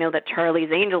TV and I know that Charlie's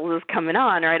Angels is coming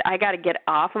on, right, I got to get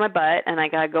off of my butt and I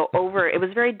got to go over. It was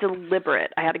very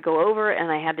deliberate. I had to go over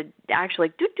and I had to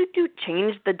actually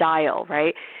change the dial,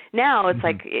 right? Now it's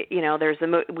like,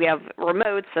 we have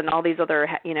remotes and all these other,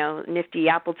 nifty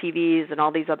Apple TVs and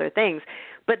all these other things.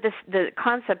 But the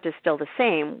concept is still the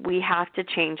same. We have to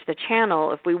change the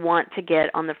channel if we want to get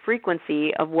on the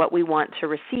frequency of what we want to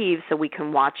receive so we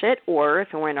can watch it, or if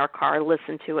we're in our car,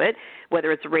 listen to it,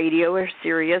 whether it's radio or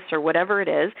Sirius or whatever it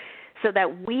is, so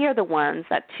that we are the ones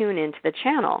that tune into the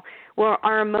channel. Well,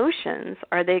 our emotions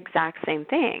are the exact same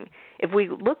thing. If we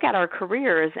look at our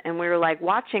careers and we're like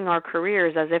watching our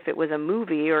careers as if it was a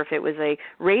movie or if it was a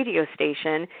radio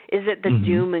station, is it the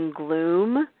doom and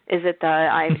gloom? Is it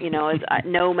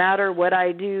no matter what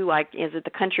I do, is it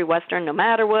the country western? No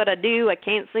matter what I do, I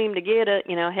can't seem to get a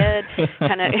head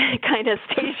kind of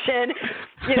station,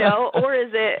 or is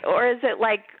it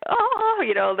like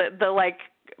the like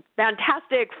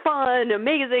fantastic, fun,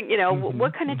 amazing,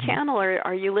 what kind of channel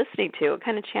are you listening to? What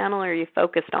kind of channel are you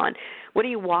focused on? What are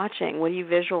you watching? What are you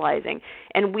visualizing?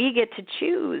 And we get to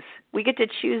choose. We get to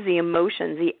choose the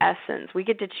emotions, the essence. We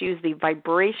get to choose the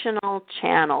vibrational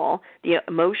channel, the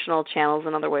emotional channel is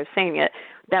another way of saying it,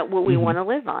 that what we want to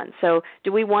live on. So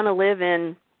do we want to live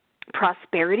in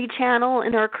prosperity channel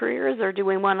in our careers, or do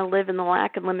we want to live in the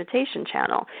lack and limitation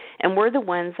channel? And we're the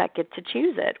ones that get to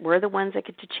choose it. We're the ones that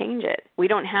get to change it. We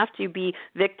don't have to be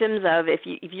victims of, if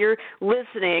you're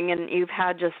listening and you've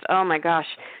had just, oh my gosh,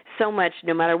 so much,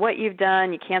 no matter what you've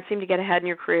done, you can't seem to get ahead in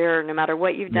your career, no matter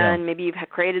what you've done, maybe you've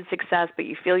created success, but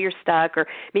you feel you're stuck, or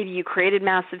maybe you created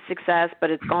massive success, but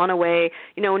it's gone away.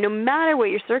 No matter what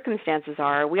your circumstances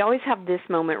are, we always have this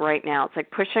moment right now. It's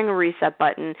like pushing a reset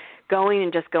button, going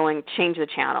and just going, change the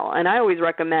channel. And I always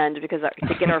recommend, because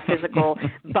to get our physical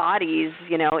bodies,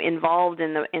 involved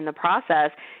in the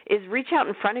process, is reach out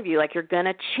in front of you like you're going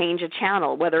to change a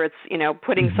channel, whether it's,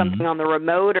 putting something on the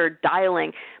remote or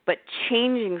dialing, but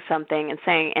changing something and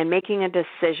saying, and making a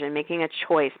decision, making a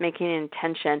choice, making an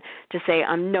intention to say,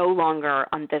 I'm no longer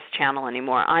on this channel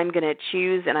anymore. I'm going to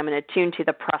choose, and I'm going to tune to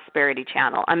the prosperity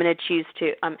channel. I'm going to choose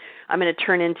to, I'm going to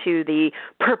turn into the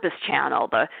purpose channel,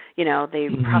 the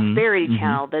prosperity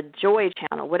channel, the joy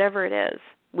channel, whatever it is.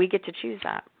 We get to choose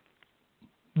that.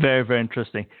 Very, very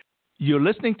interesting. You're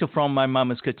listening to From My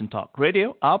Mama's Kitchen Talk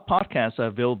Radio. Our podcasts are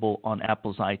available on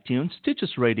Apple's iTunes,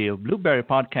 Stitches Radio, Blueberry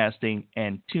Podcasting,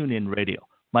 and TuneIn Radio.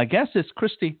 My guest is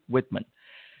Christy Whitman.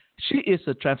 She is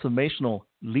a transformational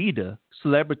leader,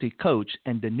 celebrity coach,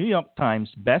 and the New York Times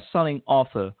best-selling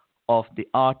author of The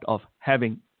Art of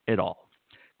Having It All.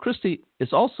 Christy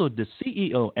is also the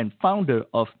CEO and founder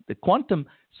of the Quantum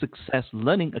Success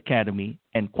Learning Academy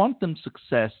and Quantum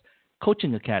Success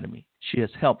Coaching Academy. She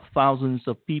has helped thousands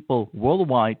of people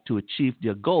worldwide to achieve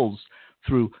their goals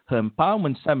through her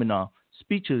empowerment seminar,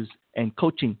 speeches, and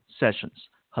coaching sessions.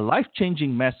 Her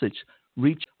life-changing message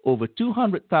reached over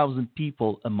 200,000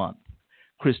 people a month.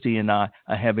 Christy and I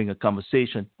are having a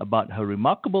conversation about her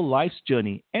remarkable life's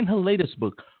journey and her latest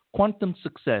book, Quantum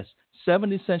Success,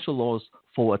 7 Essential Laws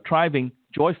for a Thriving,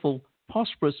 Joyful,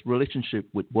 Prosperous Relationship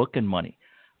with Work and Money.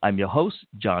 I'm your host,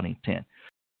 Johnny Tan.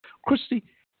 Christy,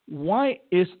 why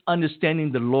is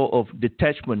understanding the law of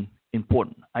detachment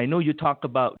important? I know you talk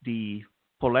about the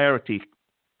polarity,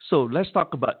 so let's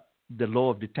talk about the law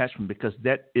of detachment, because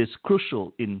that is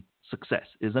crucial in success,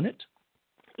 isn't it?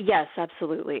 Yes,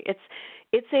 absolutely.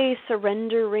 It's a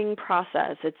surrendering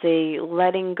process. It's a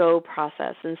letting go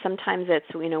process. And sometimes it's,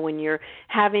 when you're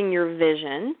having your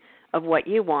vision of what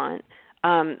you want,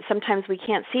 sometimes we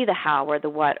can't see the how or the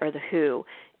what or the who.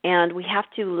 And we have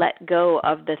to let go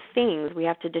of the things. We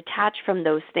have to detach from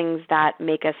those things that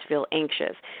make us feel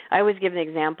anxious. I always give an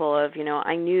example of,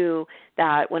 I knew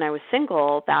that when I was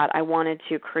single that I wanted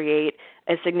to create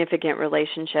a significant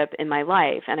relationship in my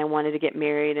life, and I wanted to get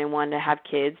married and wanted to have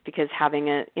kids because having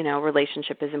a,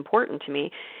 relationship is important to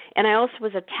me. And I also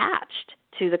was attached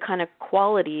to the kind of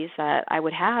qualities that I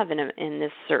would have in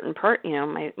this certain part,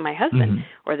 my husband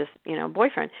or this,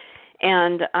 boyfriend.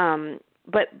 And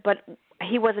but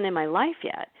he wasn't in my life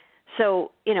yet.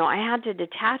 So, I had to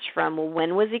detach from, well,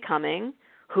 when was he coming?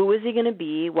 Who was he going to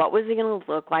be? What was he going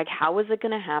to look like? How was it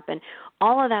going to happen?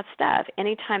 All of that stuff.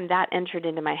 Anytime that entered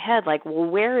into my head, like, well,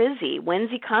 where is he?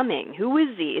 When's he coming? Who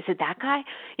is he? Is it that guy?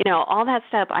 All that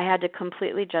stuff I had to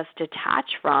completely just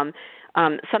detach from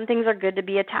Some things are good to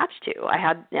be attached to.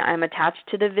 I'm attached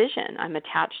to the vision. I'm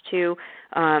attached to,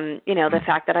 the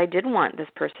fact that I did want this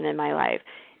person in my life.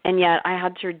 And yet I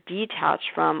had to detach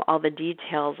from all the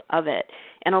details of it.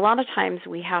 And a lot of times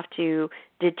we have to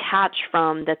detach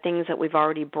from the things that we've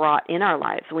already brought in our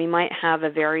lives. We might have a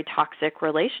very toxic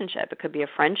relationship. It could be a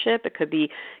friendship. It could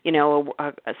be,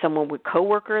 someone with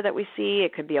coworker that we see.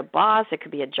 It could be a boss. It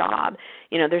could be a job.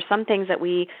 There's some things that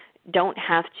we don't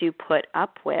have to put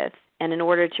up with. And in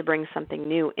order to bring something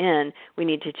new in, we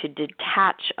need to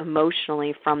detach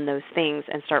emotionally from those things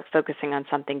and start focusing on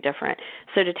something different.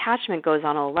 So detachment goes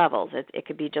on all levels. It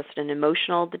could be just an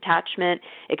emotional detachment.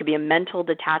 It could be a mental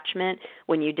detachment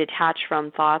when you detach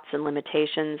from thoughts and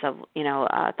limitations of,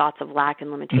 thoughts of lack and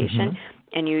limitation,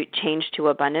 and you change to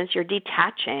abundance. You're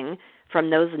detaching from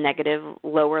those negative,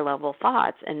 lower-level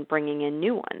thoughts and bringing in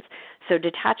new ones. So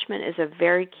detachment is a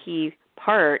very key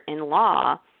part in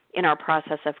law in our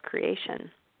process of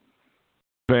creation.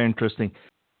 Very interesting.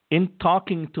 In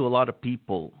talking to a lot of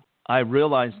people, I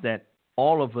realized that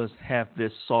all of us have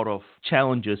this sort of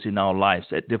challenges in our lives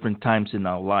at different times in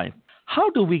our life. How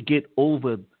do we get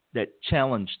over that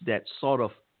challenge, that sort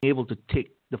of able to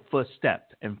take the first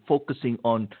step and focusing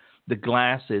on the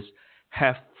glass is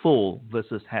half full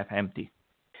versus half empty?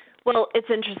 Well, it's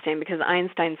interesting because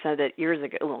Einstein said it years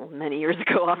ago, well, many years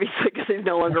ago, obviously, because he's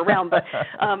no longer around, but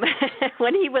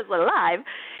when he was alive,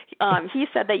 he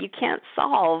said that you can't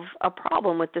solve a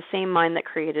problem with the same mind that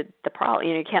created the problem.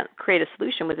 You can't create a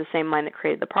solution with the same mind that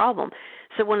created the problem.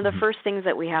 So one of the first things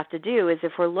that we have to do is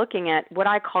if we're looking at what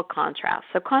I call contrast.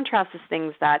 So contrast is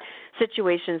things that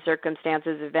situations,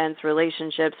 circumstances, events,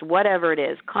 relationships, whatever it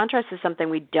is. Contrast is something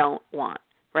we don't want,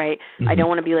 right? I don't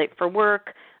want to be late for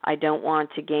work. I don't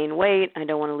want to gain weight. I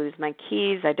don't want to lose my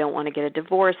keys. I don't want to get a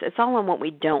divorce. It's all on what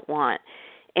we don't want.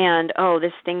 And,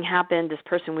 this thing happened. This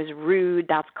person was rude.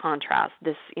 That's contrast.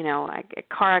 This, a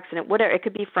car accident, whatever. It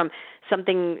could be from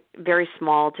something very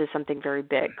small to something very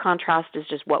big. Contrast is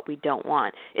just what we don't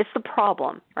want. It's the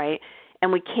problem, right?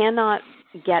 And we cannot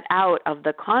get out of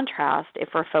the contrast if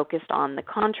we're focused on the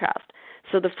contrast.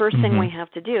 So the first thing we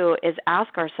have to do is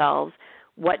ask ourselves,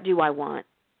 what do I want?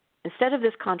 Instead of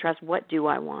this contrast, what do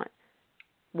I want?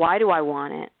 Why do I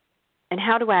want it? And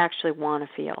how do I actually want to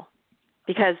feel?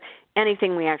 Because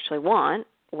anything we actually want,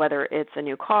 whether it's a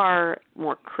new car,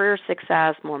 more career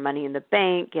success, more money in the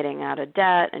bank, getting out of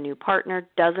debt, a new partner,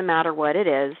 doesn't matter what it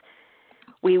is,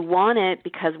 we want it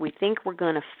because we think we're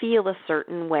going to feel a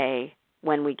certain way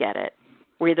when we get it.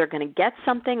 We're either going to get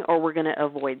something or we're going to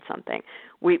avoid something.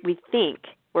 We think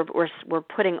we're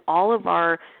putting all of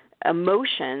our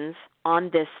emotions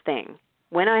on this thing.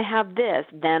 When I have this,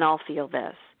 then I'll feel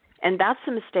this. And that's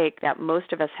the mistake that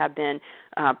most of us have been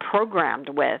programmed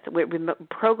with. We're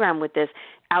programmed with this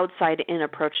outside-in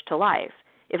approach to life.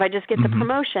 If I just get the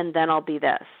promotion, then I'll be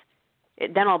this.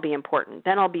 Then I'll be important.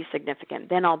 Then I'll be significant.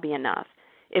 Then I'll be enough.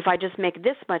 If I just make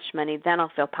this much money, then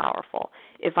I'll feel powerful.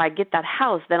 If I get that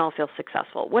house, then I'll feel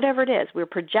successful. Whatever it is, we're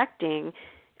projecting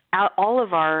out all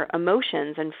of our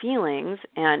emotions and feelings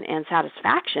and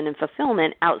satisfaction and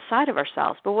fulfillment outside of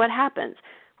ourselves. But what happens?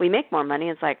 We make more money.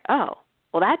 It's like, oh,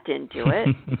 well, that didn't do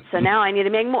it. So now I need to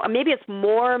make more. Maybe it's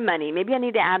more money. Maybe I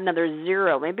need to add another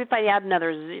zero. Maybe if I add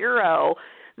another zero,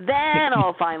 then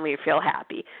I'll finally feel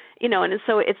happy. And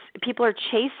so it's people are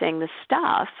chasing the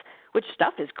stuff, which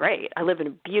stuff is great. I live in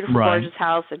a beautiful, gorgeous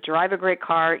house. I drive a great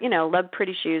car, love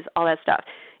pretty shoes, all that stuff.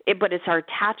 But it's our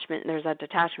attachment, and there's that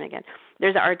detachment again.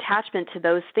 There's our attachment to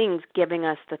those things giving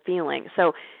us the feeling.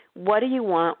 So what do you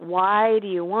want? Why do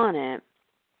you want it?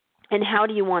 And how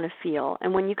do you want to feel?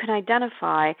 And when you can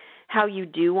identify how you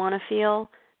do want to feel,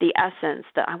 the essence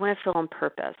that I want to feel on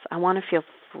purpose. I want to feel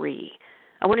free.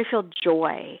 I want to feel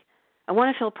joy. I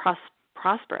want to feel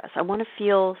prosperous. I want to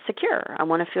feel secure. I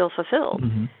want to feel fulfilled.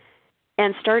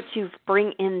 And start to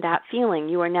bring in that feeling.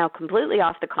 You are now completely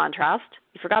off the contrast.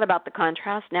 You forgot about the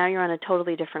contrast. Now you're on a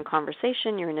totally different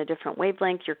conversation. You're in a different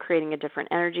wavelength. You're creating a different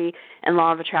energy. And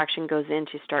law of attraction goes in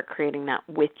to start creating that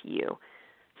with you.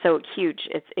 So it's huge.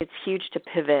 It's huge to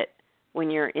pivot when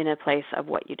you're in a place of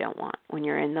what you don't want, when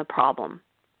you're in the problem.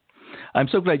 I'm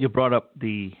so glad you brought up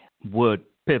the word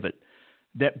pivot.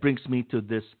 That brings me to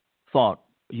this thought.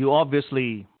 You're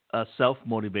obviously a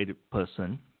self-motivated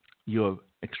person. You're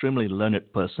extremely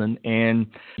learned person, and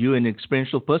you're an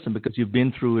experiential person because you've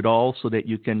been through it all so that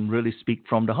you can really speak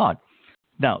from the heart.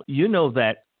 Now, you know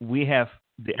that we have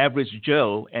the average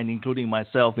Joe, and including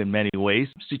myself in many ways,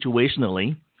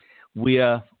 situationally, we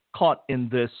are caught in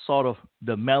this sort of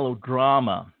the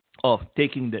melodrama of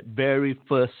taking that very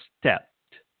first step.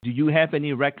 Do you have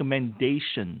any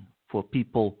recommendation for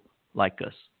people like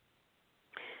us?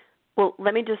 Well,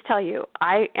 let me just tell you,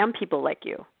 I am people like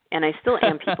you. And I still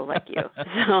am people like you.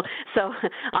 So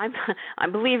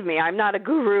I'm believe me, I'm not a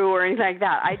guru or anything like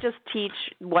that. I just teach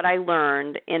what I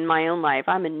learned in my own life.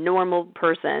 I'm a normal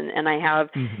person, and I have,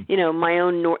 my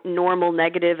own normal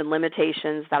negative and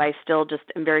limitations that I still just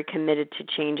am very committed to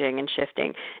changing and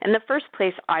shifting. And the first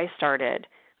place I started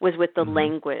was with the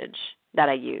language that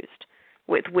I used,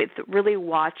 with really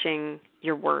watching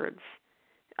your words.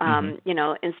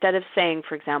 Instead of saying,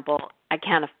 for example, I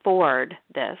can't afford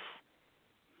this,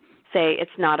 say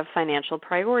it's not a financial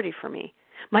priority for me.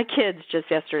 My kids just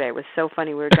yesterday, it was so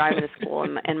funny. We were driving to school,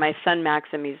 and my son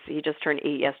Maxim, he just turned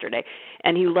 8 yesterday,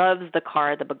 and he loves the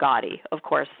car, the Bugatti, of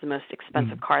course, the most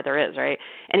expensive car there is, right?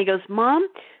 And he goes, Mom,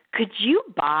 could you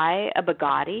buy a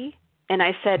Bugatti? And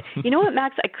I said, you know what,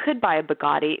 Max, I could buy a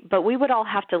Bugatti, but we would all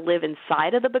have to live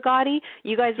inside of the Bugatti.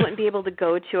 You guys wouldn't be able to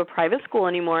go to a private school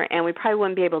anymore, and we probably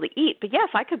wouldn't be able to eat. But yes,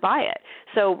 I could buy it.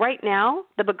 So right now,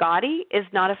 the Bugatti is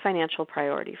not a financial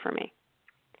priority for me.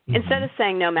 Instead of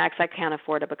saying, no, Max, I can't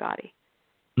afford a Bugatti.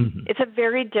 It's a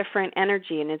very different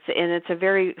energy, and it's a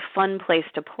very fun place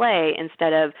to play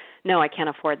instead of, no, I can't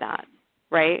afford that,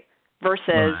 right?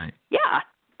 Versus, yeah,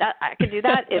 that I could do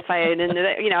that if I didn't.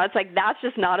 It's like that's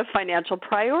just not a financial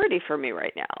priority for me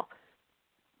right now.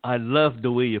 I love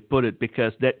the way you put it,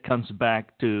 because that comes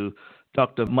back to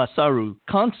Dr. Masaru's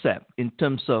concept in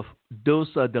terms of those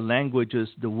are the languages,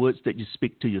 the words that you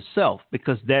speak to yourself,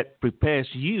 because that prepares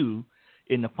you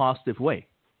in a positive way.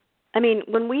 I mean,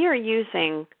 when we are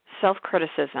using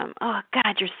self-criticism, oh,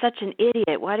 God, you're such an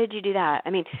idiot. Why did you do that? I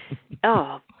mean,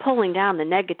 pulling down the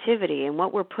negativity and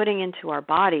what we're putting into our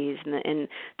bodies and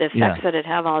the effects that it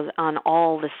has on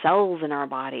all the cells in our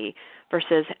body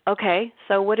versus, okay,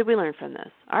 so what did we learn from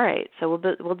this? All right, so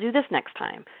we'll do this next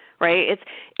time, right?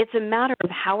 It's a matter of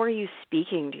how are you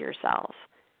speaking to yourself?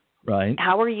 Right.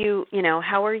 How are you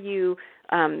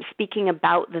speaking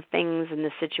about the things in the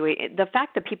situation? The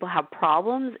fact that people have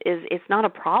problems it's not a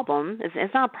problem.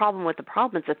 It's not a problem with the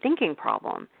problem. It's a thinking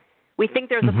problem. We think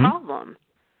there's a problem.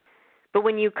 But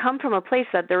when you come from a place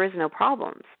that there is no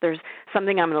problems, there's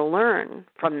something I'm going to learn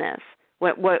from this.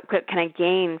 What can I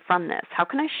gain from this? How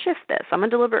can I shift this? I'm a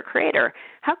deliberate creator.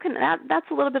 How can that's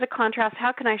a little bit of contrast.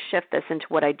 How can I shift this into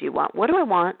what I do want? What do I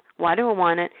want? Why do I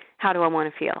want it? How do I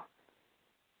want to feel?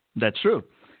 That's true.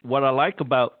 What I like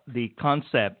about the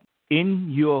concept in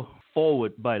your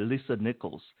foreword by Lisa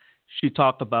Nichols, she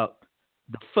talked about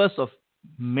the first of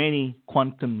many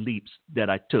quantum leaps that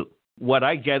I took. What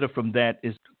I gather from that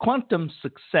is quantum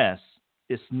success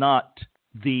is not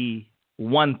the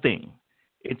one thing.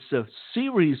 It's a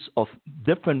series of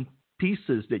different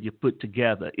pieces that you put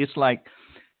together. It's like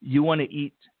you want to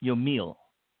eat your meal.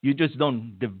 You just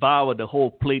don't devour the whole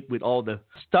plate with all the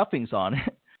stuffings on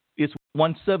it. It's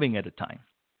one serving at a time.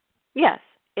 Yes,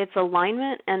 it's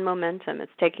alignment and momentum.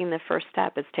 It's taking the first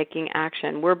step. It's taking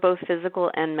action. We're both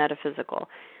physical and metaphysical.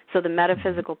 So the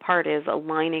metaphysical part is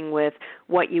aligning with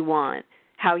what you want,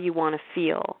 how you want to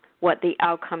feel, what the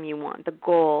outcome you want, the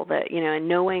goal, and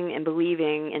knowing and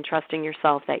believing and trusting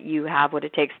yourself that you have what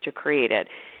it takes to create it.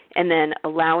 And then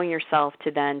allowing yourself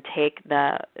to then take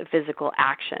the physical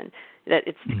action. That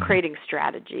it's creating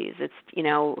strategies. It's,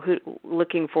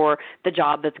 looking for the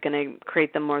job that's going to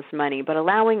create the most money, but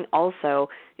allowing also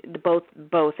both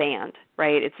and,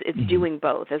 right? It's doing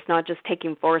both. It's not just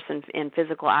taking force and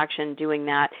physical action, doing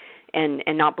that and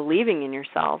not believing in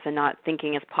yourself and not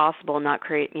thinking it's possible, not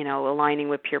aligning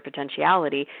with pure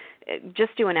potentiality.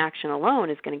 Just doing action alone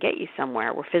is going to get you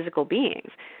somewhere. We're physical beings.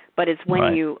 But it's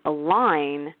when you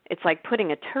align, it's like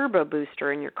putting a turbo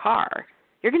booster in your car.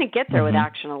 You're going to get there with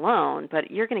action alone,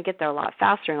 but you're going to get there a lot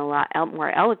faster and a lot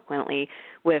more eloquently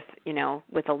with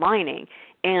aligning.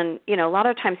 And, a lot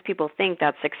of times people think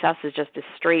that success is just a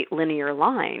straight linear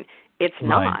line. It's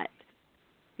not.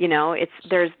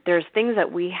 There's things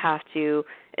that we have to,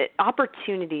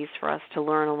 opportunities for us to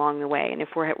learn along the way. And if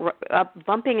we're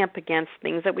bumping up against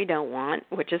things that we don't want,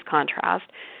 which is contrast,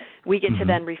 we get to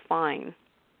then refine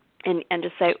and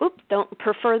just say, oops, don't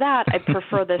prefer that. I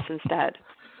prefer this instead.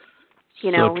 We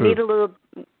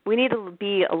need to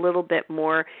be a little bit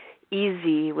more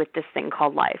easy with this thing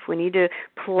called life. We need to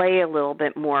play a little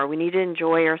bit more. We need to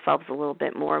enjoy ourselves a little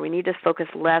bit more. We need to focus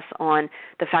less on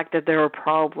the fact that there are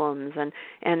problems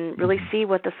and really see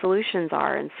what the solutions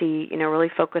are and see, really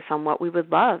focus on what we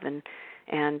would love and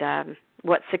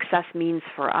what success means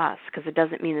for us, because it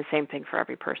doesn't mean the same thing for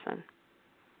every person.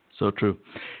 So true.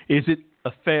 Is it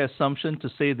a fair assumption to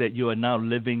say that you are now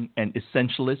living an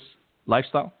essentialist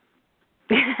lifestyle?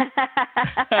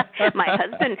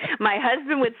 my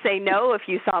husband would say no if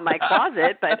you saw my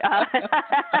closet, but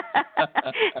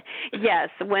yes,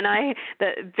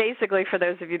 basically, for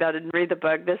those of you that didn't read the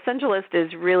book, the Essentialist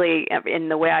is really, in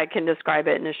the way I can describe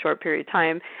it in a short period of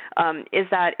time, is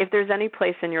that if there's any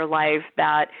place in your life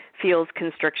that feels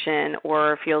constriction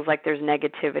or feels like there's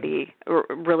negativity,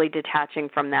 really detaching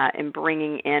from that and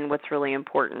bringing in what's really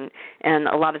important. And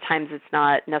a lot of times it's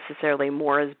not necessarily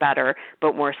more is better,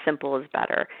 but more simple is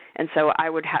better. And so I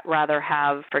would rather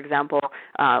have, for example,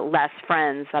 less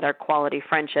friends that are quality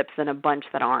friendships than a bunch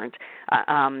that aren't.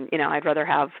 I'd rather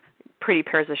have pretty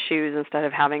pairs of shoes instead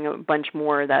of having a bunch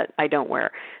more that I don't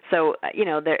wear. So,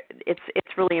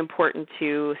 it's really important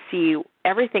to see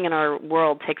everything in our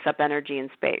world takes up energy and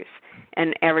space.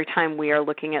 And every time we are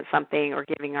looking at something or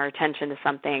giving our attention to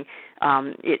something,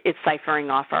 it's ciphering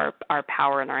off our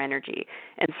power and our energy.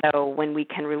 And so when we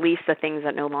can release the things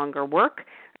that no longer work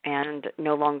and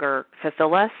no longer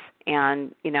fulfill us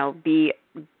and, be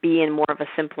in more of a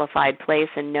simplified place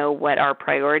and know what our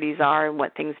priorities are and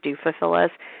what things do fulfill us,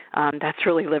 that's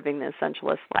really living the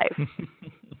Essentialist life.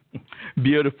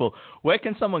 Beautiful. Where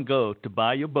can someone go to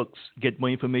buy your books, get more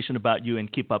information about you, and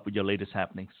keep up with your latest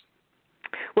happenings?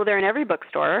 Well, they're in every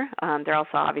bookstore. They're also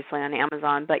obviously on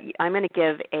Amazon, but I'm going to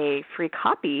give a free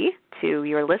copy to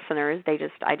your listeners. I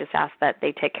just ask that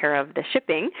they take care of the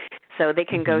shipping. So they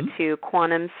can go to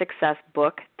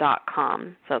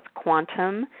quantumsuccessbook.com. So it's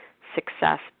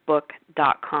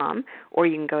quantumsuccessbook.com, or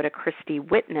you can go to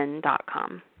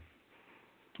christywhitman.com.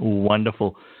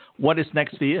 Wonderful. What is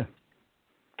next for you?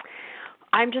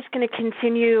 I'm just going to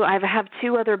continue. I have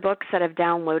 2 other books that have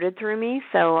downloaded through me,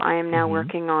 so I am now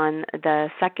working on the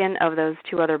second of those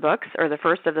 2 other books, or the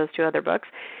first of those 2 other books,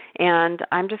 and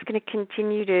I'm just going to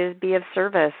continue to be of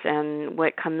service, and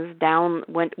what comes down,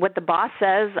 what the boss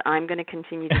says, I'm going to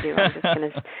continue to do.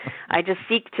 I just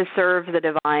seek to serve the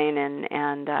divine and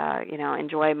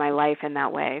enjoy my life in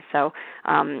that way. So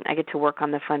I get to work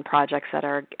on the fun projects that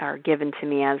are given to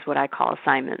me as what I call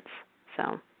assignments.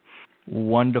 So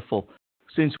wonderful.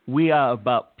 Since we are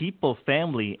about people,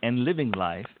 family, and living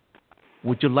life,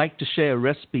 would you like to share a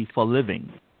recipe for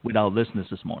living with our listeners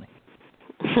this morning?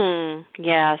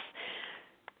 Yes.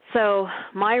 So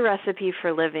my recipe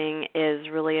for living is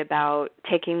really about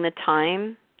taking the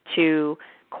time to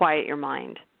quiet your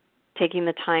mind, taking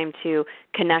the time to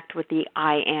connect with the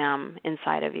I am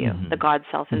inside of you, the God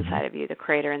self inside of you, the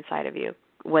creator inside of you,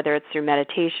 whether it's through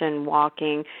meditation,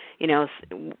 walking,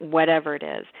 whatever it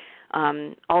is.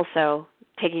 Also,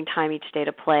 taking time each day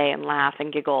to play and laugh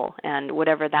and giggle, and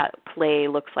whatever that play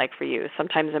looks like for you.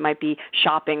 Sometimes it might be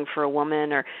shopping for a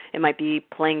woman, or it might be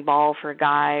playing ball for a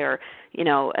guy, or,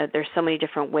 there's so many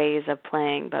different ways of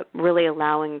playing, but really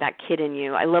allowing that kid in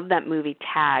you. I love that movie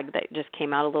Tag that just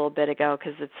came out a little bit ago,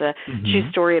 because it's a true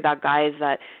story about guys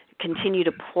that continue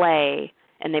to play,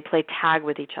 and they play tag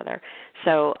with each other.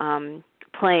 So,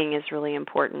 playing is really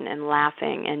important, and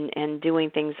laughing and doing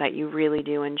things that you really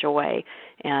do enjoy.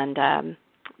 And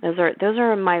those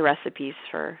are my recipes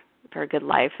for a good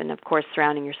life. And of course,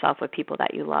 surrounding yourself with people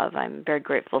that you love. I'm very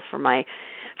grateful for my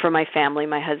family,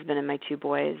 my husband and my 2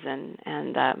 boys, and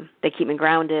they keep me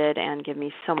grounded and give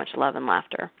me so much love and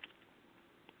laughter.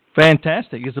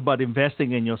 Fantastic. It's about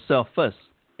investing in yourself first,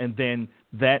 and then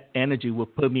that energy will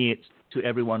permeate to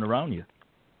everyone around you.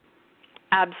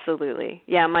 Absolutely.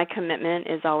 Yeah, my commitment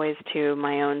is always to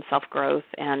my own self-growth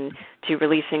and to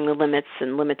releasing the limits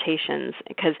and limitations,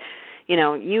 because,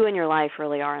 you and your life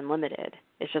really are unlimited.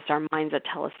 It's just our minds that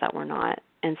tell us that we're not.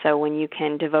 And so when you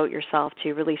can devote yourself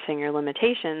to releasing your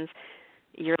limitations,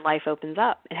 your life opens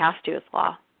up. It has to. It's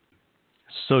law.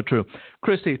 So true.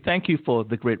 Christy, thank you for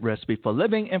the great recipe for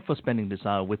living and for spending this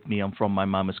hour with me on From My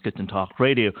Mama's Kitchen Talk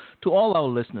Radio. To all our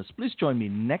listeners, please join me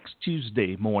next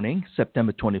Tuesday morning,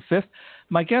 September 25th.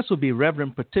 My guest will be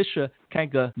Reverend Patricia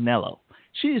Caganello.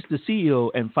 She is the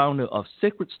CEO and founder of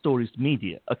Sacred Stories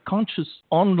Media, a conscious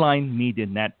online media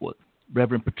network.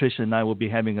 Reverend Patricia and I will be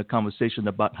having a conversation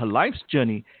about her life's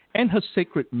journey and her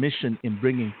sacred mission in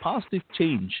bringing positive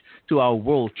change to our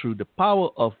world through the power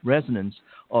of resonance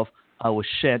of our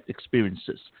shared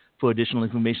experiences. For additional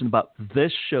information about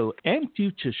this show and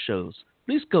future shows,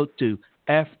 please go to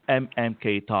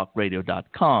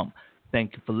fmmktalkradio.com.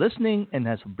 Thank you for listening, and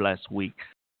have a blessed week.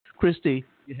 Christy,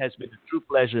 it has been a true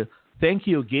pleasure. Thank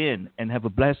you again, and have a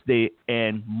blessed day,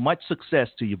 and much success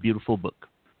to your beautiful book.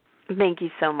 Thank you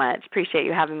so much. Appreciate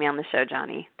you having me on the show,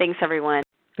 Johnny. Thanks, everyone.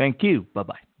 Thank you.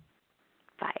 Bye-bye.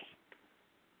 Bye.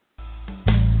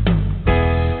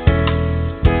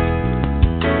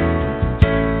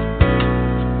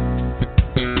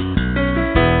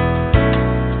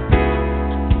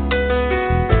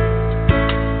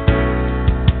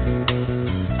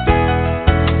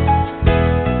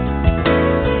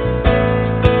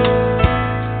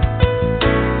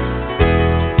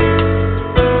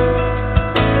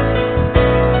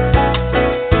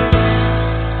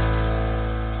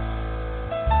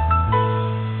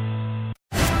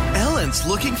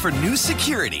 for new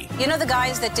security. You know the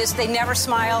guys that just, they never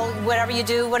smile, whatever you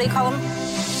do, what do you call them?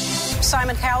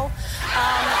 Simon Cowell?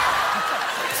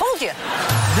 Fooled you.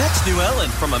 Next, new Ellen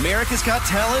from America's Got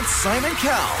Talent, Simon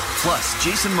Cowell. Plus,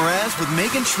 Jason Mraz with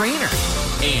Meghan Trainor.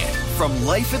 And from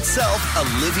life itself,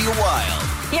 Olivia Wilde.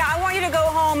 Yeah, I want you to go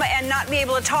home and not be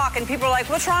able to talk, and people are like,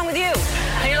 what's wrong with you?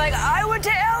 And you're like, I went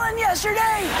to Ellen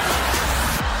yesterday.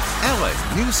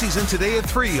 Ellen, new season today at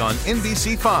 3 on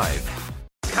NBC5.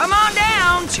 Come on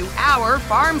down to our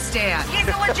farm stand. He's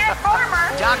a legit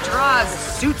farmer. Dr. Oz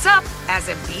suits up as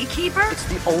a beekeeper. It's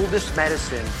the oldest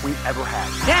medicine we've ever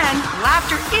had. Then,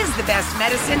 laughter is the best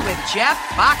medicine with Jeff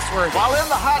Foxworthy. While in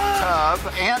the hot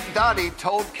tub, Aunt Dottie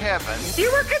told Kevin, You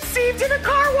were conceived in a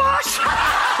car wash.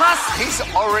 Plus, he's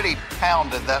already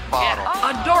pounded that bottle.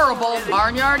 adorable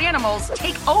barnyard animals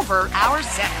take over our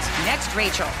set. Next,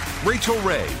 Rachel. Rachel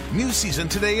Ray, new season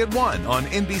today at 1 on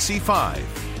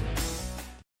NBC5.